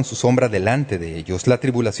arrojan su sombra delante de ellos. La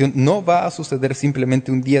tribulación no va a suceder simplemente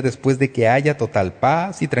un día después de que haya total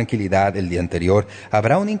paz y tranquilidad el día anterior.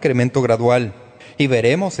 Habrá un incremento gradual y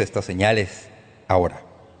veremos estas señales. Ahora,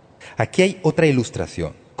 aquí hay otra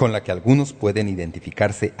ilustración con la que algunos pueden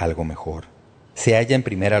identificarse algo mejor. Se halla en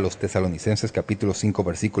 1 Tesalonicenses capítulo 5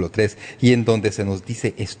 versículo 3 y en donde se nos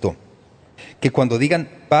dice esto: que cuando digan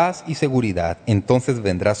paz y seguridad, entonces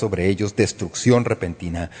vendrá sobre ellos destrucción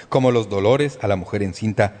repentina, como los dolores a la mujer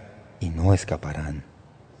encinta, y no escaparán.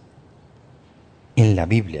 En la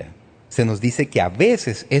Biblia se nos dice que a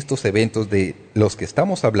veces estos eventos de los que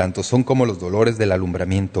estamos hablando son como los dolores del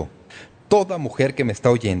alumbramiento. Toda mujer que me está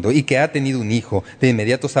oyendo y que ha tenido un hijo, de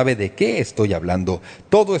inmediato sabe de qué estoy hablando.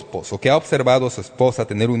 Todo esposo que ha observado a su esposa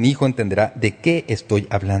tener un hijo entenderá de qué estoy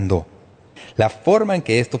hablando. La forma en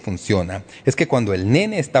que esto funciona es que cuando el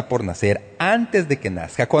nene está por nacer, antes de que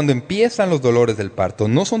nazca, cuando empiezan los dolores del parto,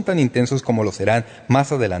 no son tan intensos como lo serán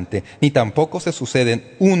más adelante, ni tampoco se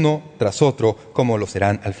suceden uno tras otro como lo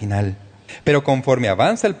serán al final. Pero conforme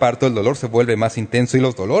avanza el parto, el dolor se vuelve más intenso y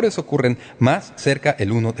los dolores ocurren más cerca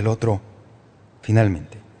el uno del otro.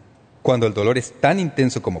 Finalmente, cuando el dolor es tan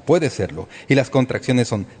intenso como puede serlo y las contracciones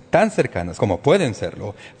son tan cercanas como pueden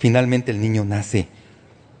serlo, finalmente el niño nace.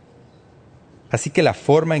 Así que la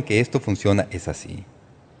forma en que esto funciona es así.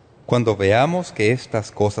 Cuando veamos que estas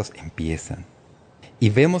cosas empiezan y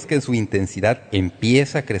vemos que su intensidad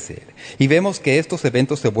empieza a crecer y vemos que estos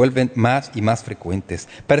eventos se vuelven más y más frecuentes,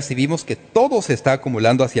 percibimos que todo se está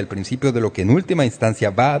acumulando hacia el principio de lo que en última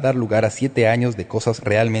instancia va a dar lugar a 7 años de cosas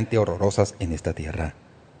realmente horrorosas en esta tierra.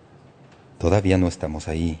 Todavía no estamos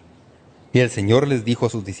ahí. Y el Señor les dijo a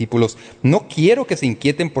sus discípulos: no quiero que se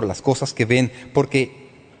inquieten por las cosas que ven,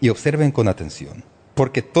 y observen con atención,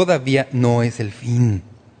 porque todavía no es el fin.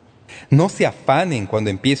 No se afanen cuando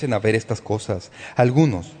empiecen a ver estas cosas.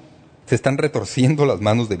 Algunos se están retorciendo las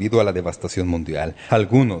manos debido a la devastación mundial.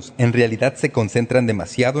 Algunos, en realidad, se concentran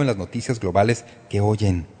demasiado en las noticias globales que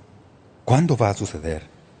oyen. ¿Cuándo va a suceder?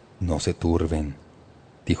 No se turben,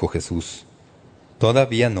 dijo Jesús.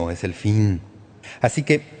 Todavía no es el fin. Así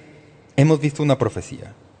que hemos visto una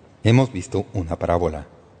profecía. Hemos visto una parábola.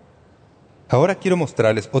 Ahora quiero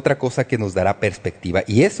mostrarles otra cosa que nos dará perspectiva,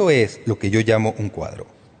 y eso es lo que yo llamo un cuadro.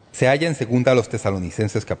 Se halla en 2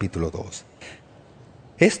 Tesalonicenses capítulo 2.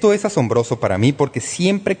 Esto es asombroso para mí porque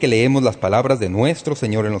siempre que leemos las palabras de nuestro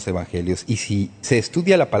Señor en los Evangelios y si se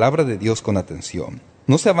estudia la palabra de Dios con atención,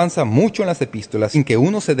 no se avanza mucho en las epístolas sin que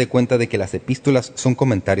uno se dé cuenta de que las epístolas son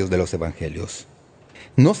comentarios de los Evangelios.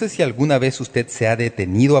 No sé si alguna vez usted se ha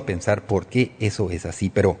detenido a pensar por qué eso es así,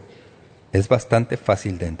 pero es bastante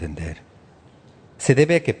fácil de entender. Se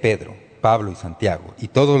debe a que Pedro, Pablo y Santiago y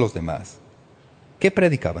todos los demás, ¿qué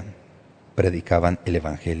predicaban? Predicaban el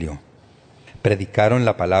Evangelio. Predicaron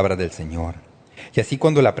la palabra del Señor. Y así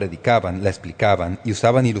cuando la predicaban, la explicaban y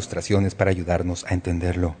usaban ilustraciones para ayudarnos a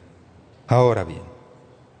entenderlo. Ahora bien,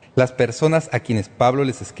 las personas a quienes Pablo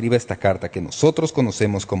les escribe esta carta que nosotros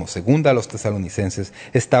conocemos como 2 Tesalonicenses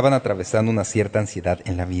estaban atravesando una cierta ansiedad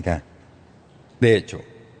en la vida. De hecho,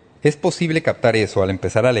 es posible captar eso al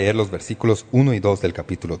empezar a leer los versículos 1 y 2 del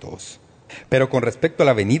capítulo 2. Pero con respecto a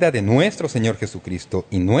la venida de nuestro Señor Jesucristo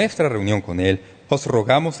y nuestra reunión con Él, os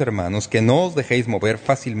rogamos, hermanos, que no os dejéis mover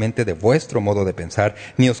fácilmente de vuestro modo de pensar,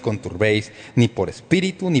 ni os conturbéis, ni por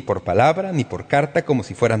espíritu, ni por palabra, ni por carta como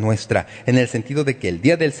si fuera nuestra, en el sentido de que el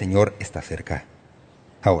día del Señor está cerca.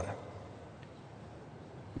 Ahora,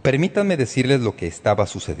 permítanme decirles lo que estaba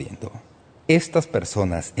sucediendo. Estas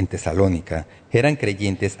personas en Tesalónica eran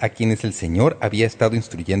creyentes a quienes el Señor había estado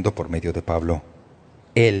instruyendo por medio de Pablo.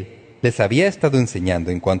 Él les había estado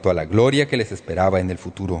enseñando en cuanto a la gloria que les esperaba en el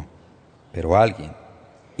futuro. Pero alguien,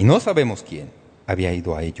 y no sabemos quién, había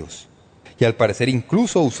ido a ellos. Y al parecer,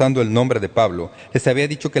 incluso usando el nombre de Pablo, les había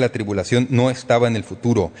dicho que la tribulación no estaba en el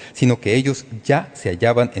futuro, sino que ellos ya se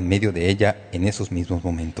hallaban en medio de ella en esos mismos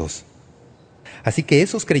momentos. Así que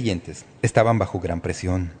esos creyentes estaban bajo gran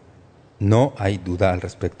presión. No hay duda al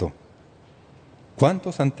respecto.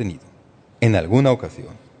 ¿Cuántos han tenido, en alguna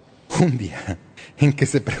ocasión, un día en que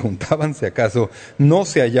se preguntaban si acaso no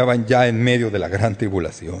se hallaban ya en medio de la gran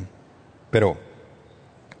tribulación? Pero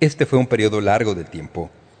este fue un periodo largo de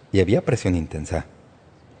tiempo y había presión intensa.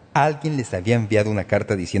 Alguien les había enviado una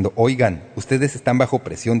carta diciendo: oigan, ustedes están bajo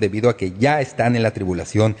presión debido a que ya están en la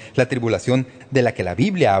tribulación de la que la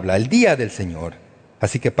Biblia habla, el día del Señor.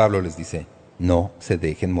 Así que Pablo les dice: no se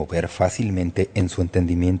dejen mover fácilmente en su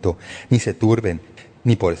entendimiento, ni se turben,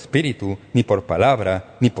 ni por espíritu, ni por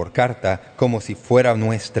palabra, ni por carta, como si fuera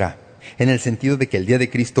nuestra, en el sentido de que el día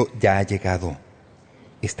de Cristo ya ha llegado.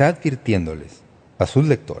 Está advirtiéndoles a sus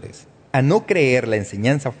lectores a no creer la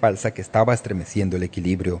enseñanza falsa que estaba estremeciendo el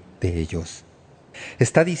equilibrio de ellos.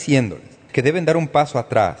 Está diciéndoles que deben dar un paso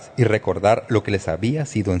atrás y recordar lo que les había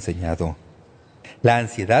sido enseñado. La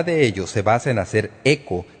ansiedad de ellos se basa en hacer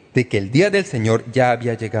eco de que el día del Señor ya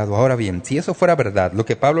había llegado. Ahora bien, si eso fuera verdad, lo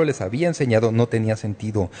que Pablo les había enseñado no tenía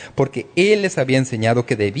sentido, porque él les había enseñado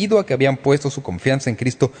que debido a que habían puesto su confianza en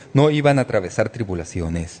Cristo, no iban a atravesar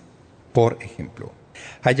tribulaciones. Por ejemplo,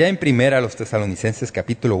 allá en 1 Tesalonicenses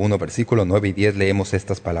capítulo 1, versículo 9 y 10 leemos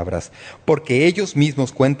estas palabras: porque ellos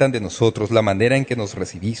mismos cuentan de nosotros la manera en que nos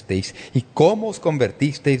recibisteis y cómo os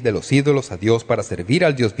convertisteis de los ídolos a Dios para servir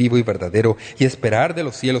al Dios vivo y verdadero y esperar de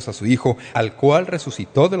los cielos a su Hijo, al cual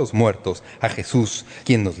resucitó de los muertos, a Jesús,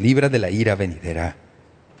 quien nos libra de la ira venidera.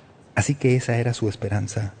 Así que esa era su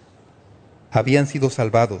esperanza. Habían sido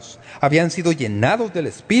salvados, habían sido llenados del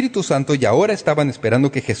Espíritu Santo y ahora estaban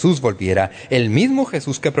esperando que Jesús volviera, el mismo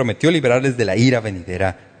Jesús que prometió librarles de la ira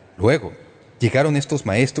venidera. Luego, llegaron estos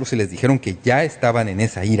maestros y les dijeron que ya estaban en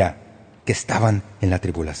esa ira, que estaban en la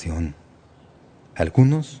tribulación.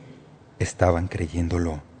 Algunos estaban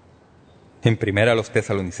creyéndolo. En 1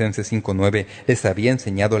 Tesalonicenses 5:9 les había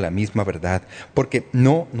enseñado la misma verdad, porque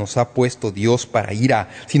no nos ha puesto Dios para ira,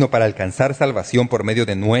 sino para alcanzar salvación por medio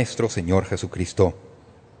de nuestro Señor Jesucristo.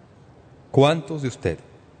 ¿Cuántos de ustedes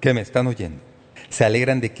que me están oyendo se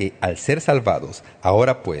alegran de que al ser salvados,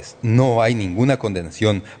 ahora pues no hay ninguna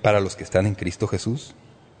condenación para los que están en Cristo Jesús?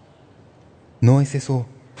 ¿No es eso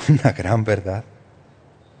una gran verdad?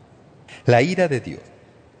 La ira de Dios,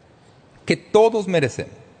 que todos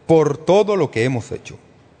merecemos por todo lo que hemos hecho,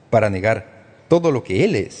 para negar todo lo que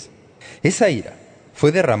Él es, esa ira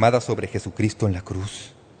fue derramada sobre Jesucristo en la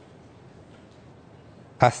cruz.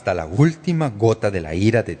 Hasta la última gota de la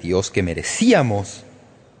ira de Dios que merecíamos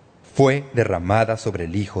fue derramada sobre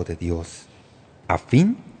el Hijo de Dios, a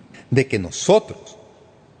fin de que nosotros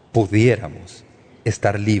pudiéramos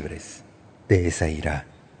estar libres de esa ira.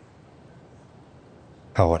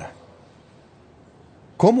 Ahora,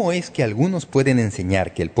 ¿cómo es que algunos pueden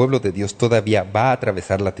enseñar que el pueblo de Dios todavía va a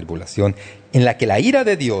atravesar la tribulación en la que la ira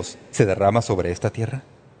de Dios se derrama sobre esta tierra?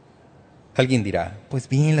 Alguien dirá: pues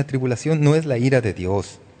bien, la tribulación no es la ira de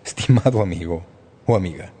Dios. Estimado amigo o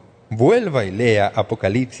amiga, vuelva y lea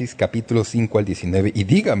Apocalipsis capítulo 5 al 19 y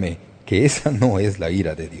dígame que esa no es la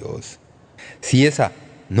ira de Dios. Si esa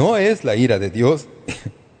no es la ira de Dios,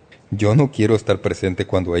 yo no quiero estar presente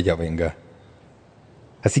cuando ella venga.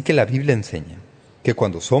 Así que la Biblia enseña que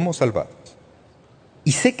cuando somos salvados,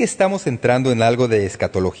 y sé que estamos entrando en algo de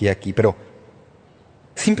escatología aquí, pero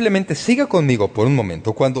simplemente siga conmigo por un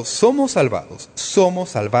momento. Cuando somos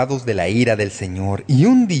salvados de la ira del Señor, y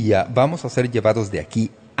un día vamos a ser llevados de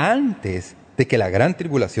aquí antes de que la gran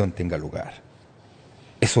tribulación tenga lugar.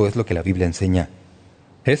 Eso es lo que la Biblia enseña.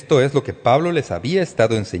 Esto es lo que Pablo les había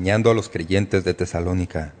estado enseñando a los creyentes de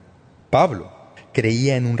Tesalónica. Pablo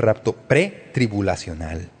creía en un rapto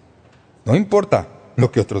pretribulacional. No importa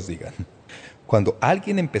lo que otros digan. Cuando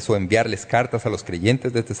alguien empezó a enviarles cartas a los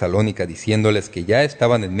creyentes de Tesalónica diciéndoles que ya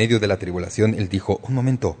estaban en medio de la tribulación, él dijo: un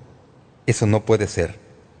momento, eso no puede ser.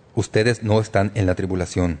 Ustedes no están en la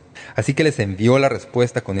tribulación. Así que les envió la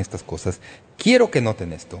respuesta con estas cosas. Quiero que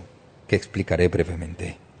noten esto, que explicaré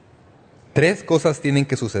brevemente. 3 cosas tienen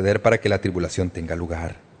que suceder para que la tribulación tenga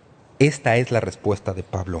lugar. Esta es la respuesta de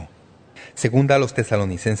Pablo. Segunda a los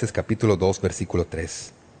Tesalonicenses capítulo 2, versículo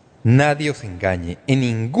 3. Nadie os engañe en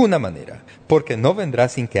ninguna manera, porque no vendrá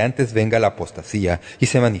sin que antes venga la apostasía y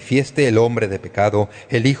se manifieste el hombre de pecado,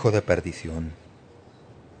 el hijo de perdición.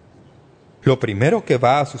 Lo primero que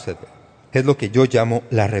va a suceder es lo que yo llamo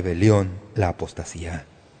la rebelión, la apostasía.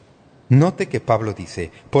 Note que Pablo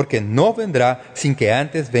dice: porque no vendrá sin que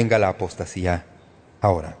antes venga la apostasía.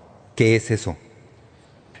 Ahora, ¿qué es eso?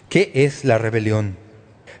 ¿Qué es la rebelión?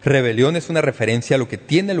 Rebelión es una referencia a lo que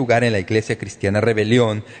tiene lugar en la iglesia cristiana.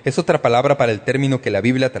 Rebelión es otra palabra para el término que la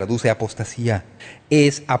Biblia traduce apostasía.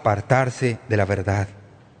 Es apartarse de la verdad.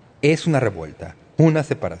 Es una revuelta, una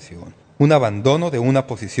separación, un abandono de una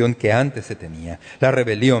posición que antes se tenía. La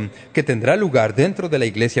rebelión que tendrá lugar dentro de la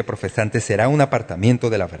iglesia profesante será un apartamiento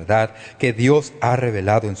de la verdad que Dios ha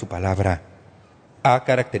revelado en su palabra. Ha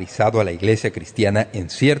caracterizado a la iglesia cristiana en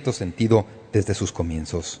cierto sentido desde sus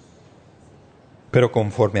comienzos. Pero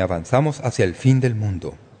conforme avanzamos hacia el fin del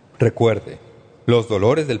mundo, recuerde, los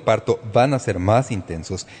dolores del parto van a ser más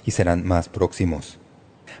intensos y serán más próximos.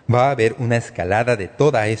 Va a haber una escalada de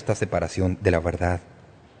toda esta separación de la verdad.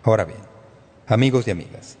 Ahora bien, amigos y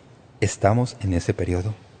amigas, ¿estamos en ese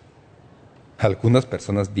periodo? Algunas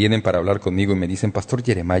personas vienen para hablar conmigo y me dicen: Pastor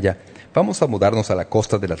Jeremiah, vamos a mudarnos a la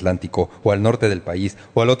costa del Atlántico, o al norte del país,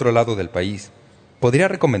 o al otro lado del país. ¿Podría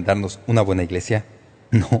recomendarnos una buena iglesia?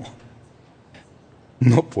 No,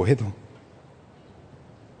 No puedo.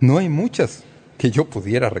 No hay muchas que yo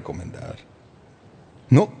pudiera recomendar.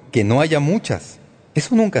 No, que no haya muchas.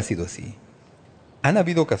 Eso nunca ha sido así. Han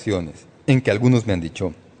habido ocasiones en que algunos me han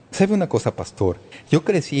dicho: ¿sabe una cosa, pastor? Yo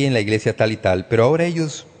crecí en la iglesia tal y tal, pero ahora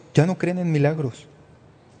ellos ya no creen en milagros.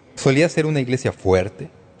 Solía ser una iglesia fuerte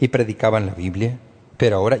y predicaban la Biblia,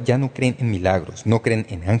 pero ahora ya no creen en milagros, no creen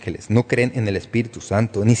en ángeles, no creen en el Espíritu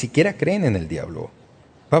Santo, ni siquiera creen en el diablo.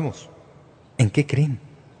 Vamos, ¿en qué creen?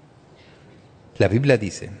 La Biblia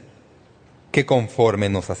dice que conforme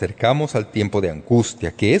nos acercamos al tiempo de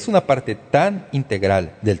angustia, que es una parte tan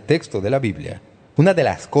integral del texto de la Biblia, una de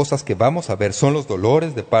las cosas que vamos a ver son los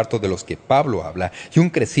dolores de parto de los que Pablo habla y un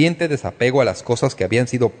creciente desapego a las cosas que habían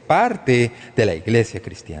sido parte de la iglesia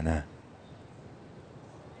cristiana.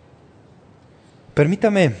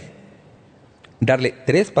 Permítame darle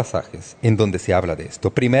 3 pasajes en donde se habla de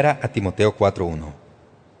esto. Primera a Timoteo 4:1.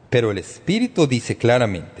 Pero el Espíritu dice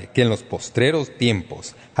claramente que en los postreros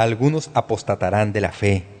tiempos algunos apostatarán de la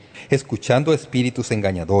fe, escuchando a espíritus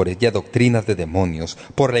engañadores y a doctrinas de demonios,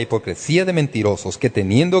 por la hipocresía de mentirosos que,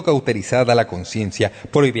 teniendo cauterizada la conciencia,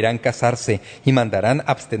 prohibirán casarse y mandarán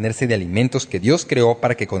abstenerse de alimentos que Dios creó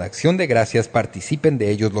para que con acción de gracias participen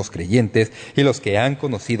de ellos los creyentes y los que han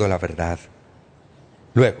conocido la verdad.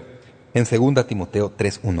 Luego, en 2 Timoteo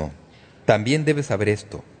 3:1, también debes saber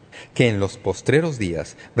esto, que en los postreros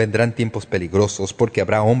días vendrán tiempos peligrosos porque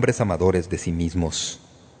habrá hombres amadores de sí mismos.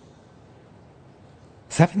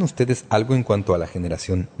 ¿Saben ustedes algo en cuanto a la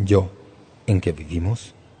generación yo en que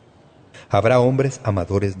vivimos? Habrá hombres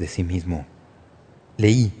amadores de sí mismo.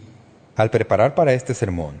 Leí, al preparar para este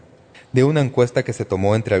sermón, de una encuesta que se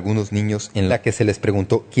tomó entre algunos niños en la que se les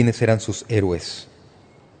preguntó quiénes eran sus héroes.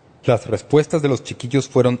 Las respuestas de los chiquillos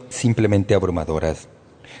fueron simplemente abrumadoras.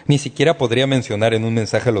 Ni siquiera podría mencionar en un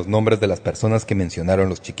mensaje los nombres de las personas que mencionaron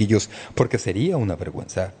los chiquillos, porque sería una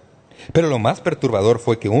vergüenza. Pero lo más perturbador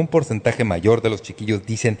fue que un porcentaje mayor de los chiquillos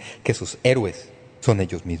dicen que sus héroes son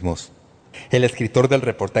ellos mismos. El escritor del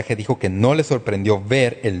reportaje dijo que no le sorprendió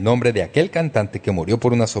ver el nombre de aquel cantante que murió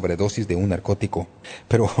por una sobredosis de un narcótico,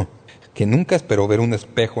 pero que nunca esperó ver un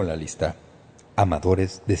espejo en la lista.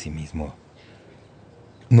 Amadores de sí mismo.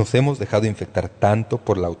 Nos hemos dejado infectar tanto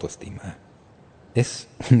por la autoestima. Es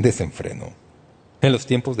un desenfreno. En los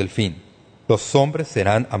tiempos del fin, los hombres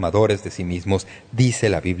serán amadores de sí mismos, dice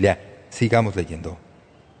la Biblia. Sigamos leyendo.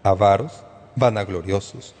 Avaros,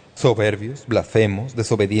 vanagloriosos, soberbios, blasfemos,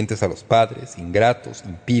 desobedientes a los padres, ingratos,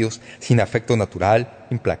 impíos, sin afecto natural,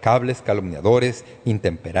 implacables, calumniadores,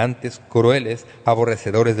 intemperantes, crueles,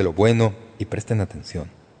 aborrecedores de lo bueno, y presten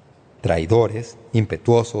atención, traidores,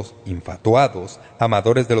 impetuosos, infatuados,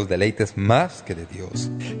 amadores de los deleites más que de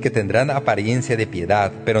Dios, que tendrán apariencia de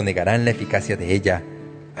piedad, pero negarán la eficacia de ella.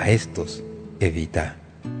 A estos evita.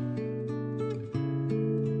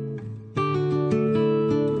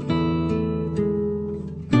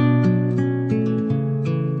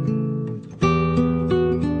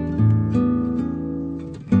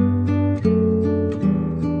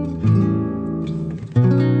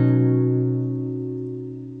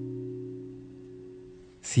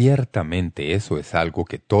 Ciertamente eso es algo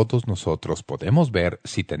que todos nosotros podemos ver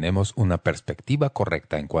si tenemos una perspectiva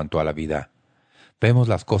correcta en cuanto a la vida. Vemos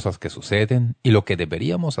las cosas que suceden y lo que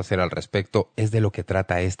deberíamos hacer al respecto es de lo que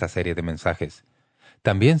trata esta serie de mensajes.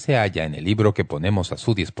 También se halla en el libro que ponemos a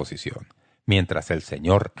su disposición, Mientras el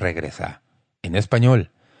Señor regresa, en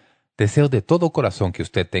español. Deseo de todo corazón que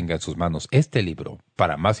usted tenga en sus manos este libro.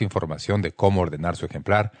 Para más información de cómo ordenar su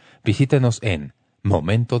ejemplar, visítenos en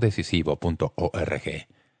momentodecisivo.org.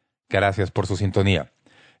 Gracias por su sintonía.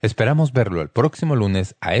 Esperamos verlo el próximo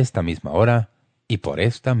lunes a esta misma hora y por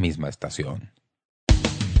esta misma estación.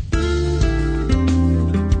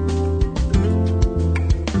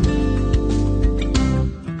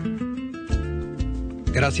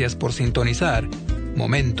 Gracias por sintonizar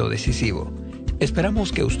Momento Decisivo.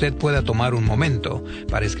 Esperamos que usted pueda tomar un momento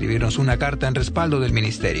para escribirnos una carta en respaldo del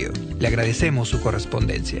ministerio. Le agradecemos su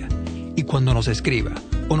correspondencia. Y cuando nos escriba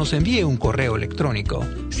o nos envíe un correo electrónico,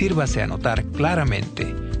 sírvase a anotar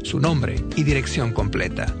claramente su nombre y dirección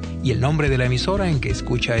completa y el nombre de la emisora en que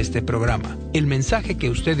escucha este programa. El mensaje que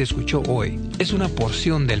usted escuchó hoy es una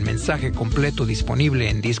porción del mensaje completo disponible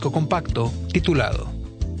en disco compacto titulado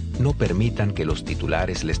No permitan que los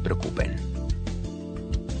titulares les preocupen.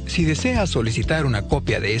 Si desea solicitar una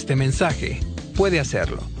copia de este mensaje, puede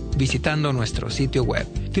hacerlo visitando nuestro sitio web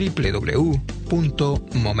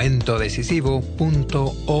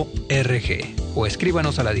www.momentodecisivo.org o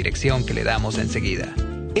escríbanos a la dirección que le damos enseguida.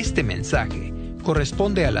 Este mensaje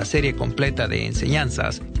corresponde a la serie completa de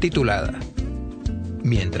enseñanzas titulada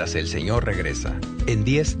Mientras el Señor regresa, en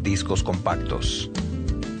 10 discos compactos.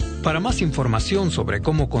 Para más información sobre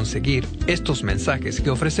cómo conseguir estos mensajes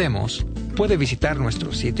que ofrecemos, puede visitar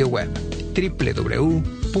nuestro sitio web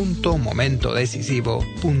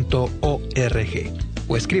www.momentodecisivo.org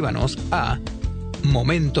o escríbanos a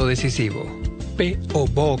Momento Decisivo, P.O.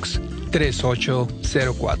 Box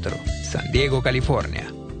 3804, San Diego,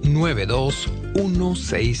 California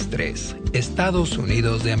 92163, Estados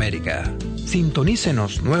Unidos de América.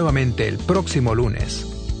 Sintonícenos nuevamente el próximo lunes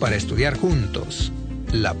para estudiar juntos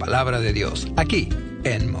la Palabra de Dios, aquí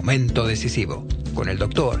en Momento Decisivo, con el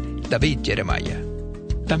Dr. David Jeremiah.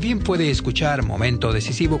 También puede escuchar Momento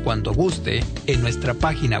Decisivo cuando guste en nuestra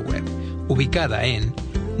página web, ubicada en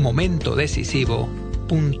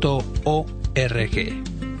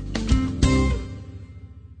momentodecisivo.org.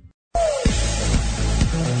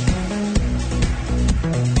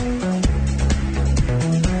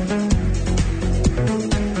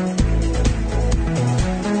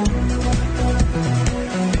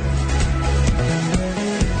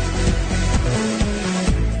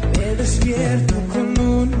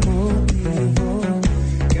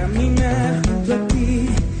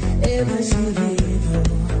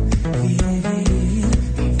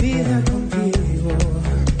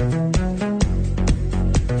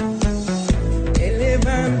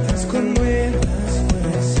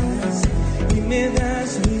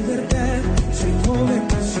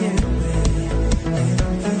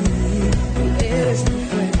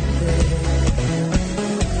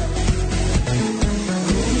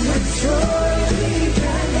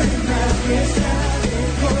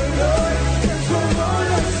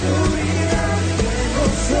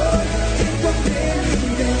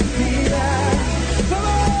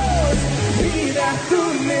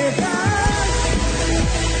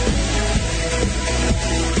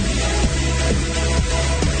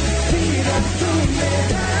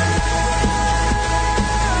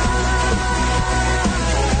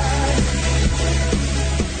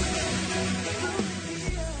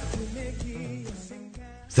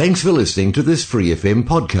 Thanks for listening to this Free FM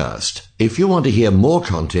podcast. If you want to hear more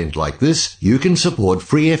content like this, you can support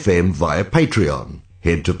Free FM via Patreon.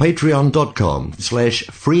 Head to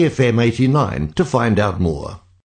patreon.com/freefm89 to find out more.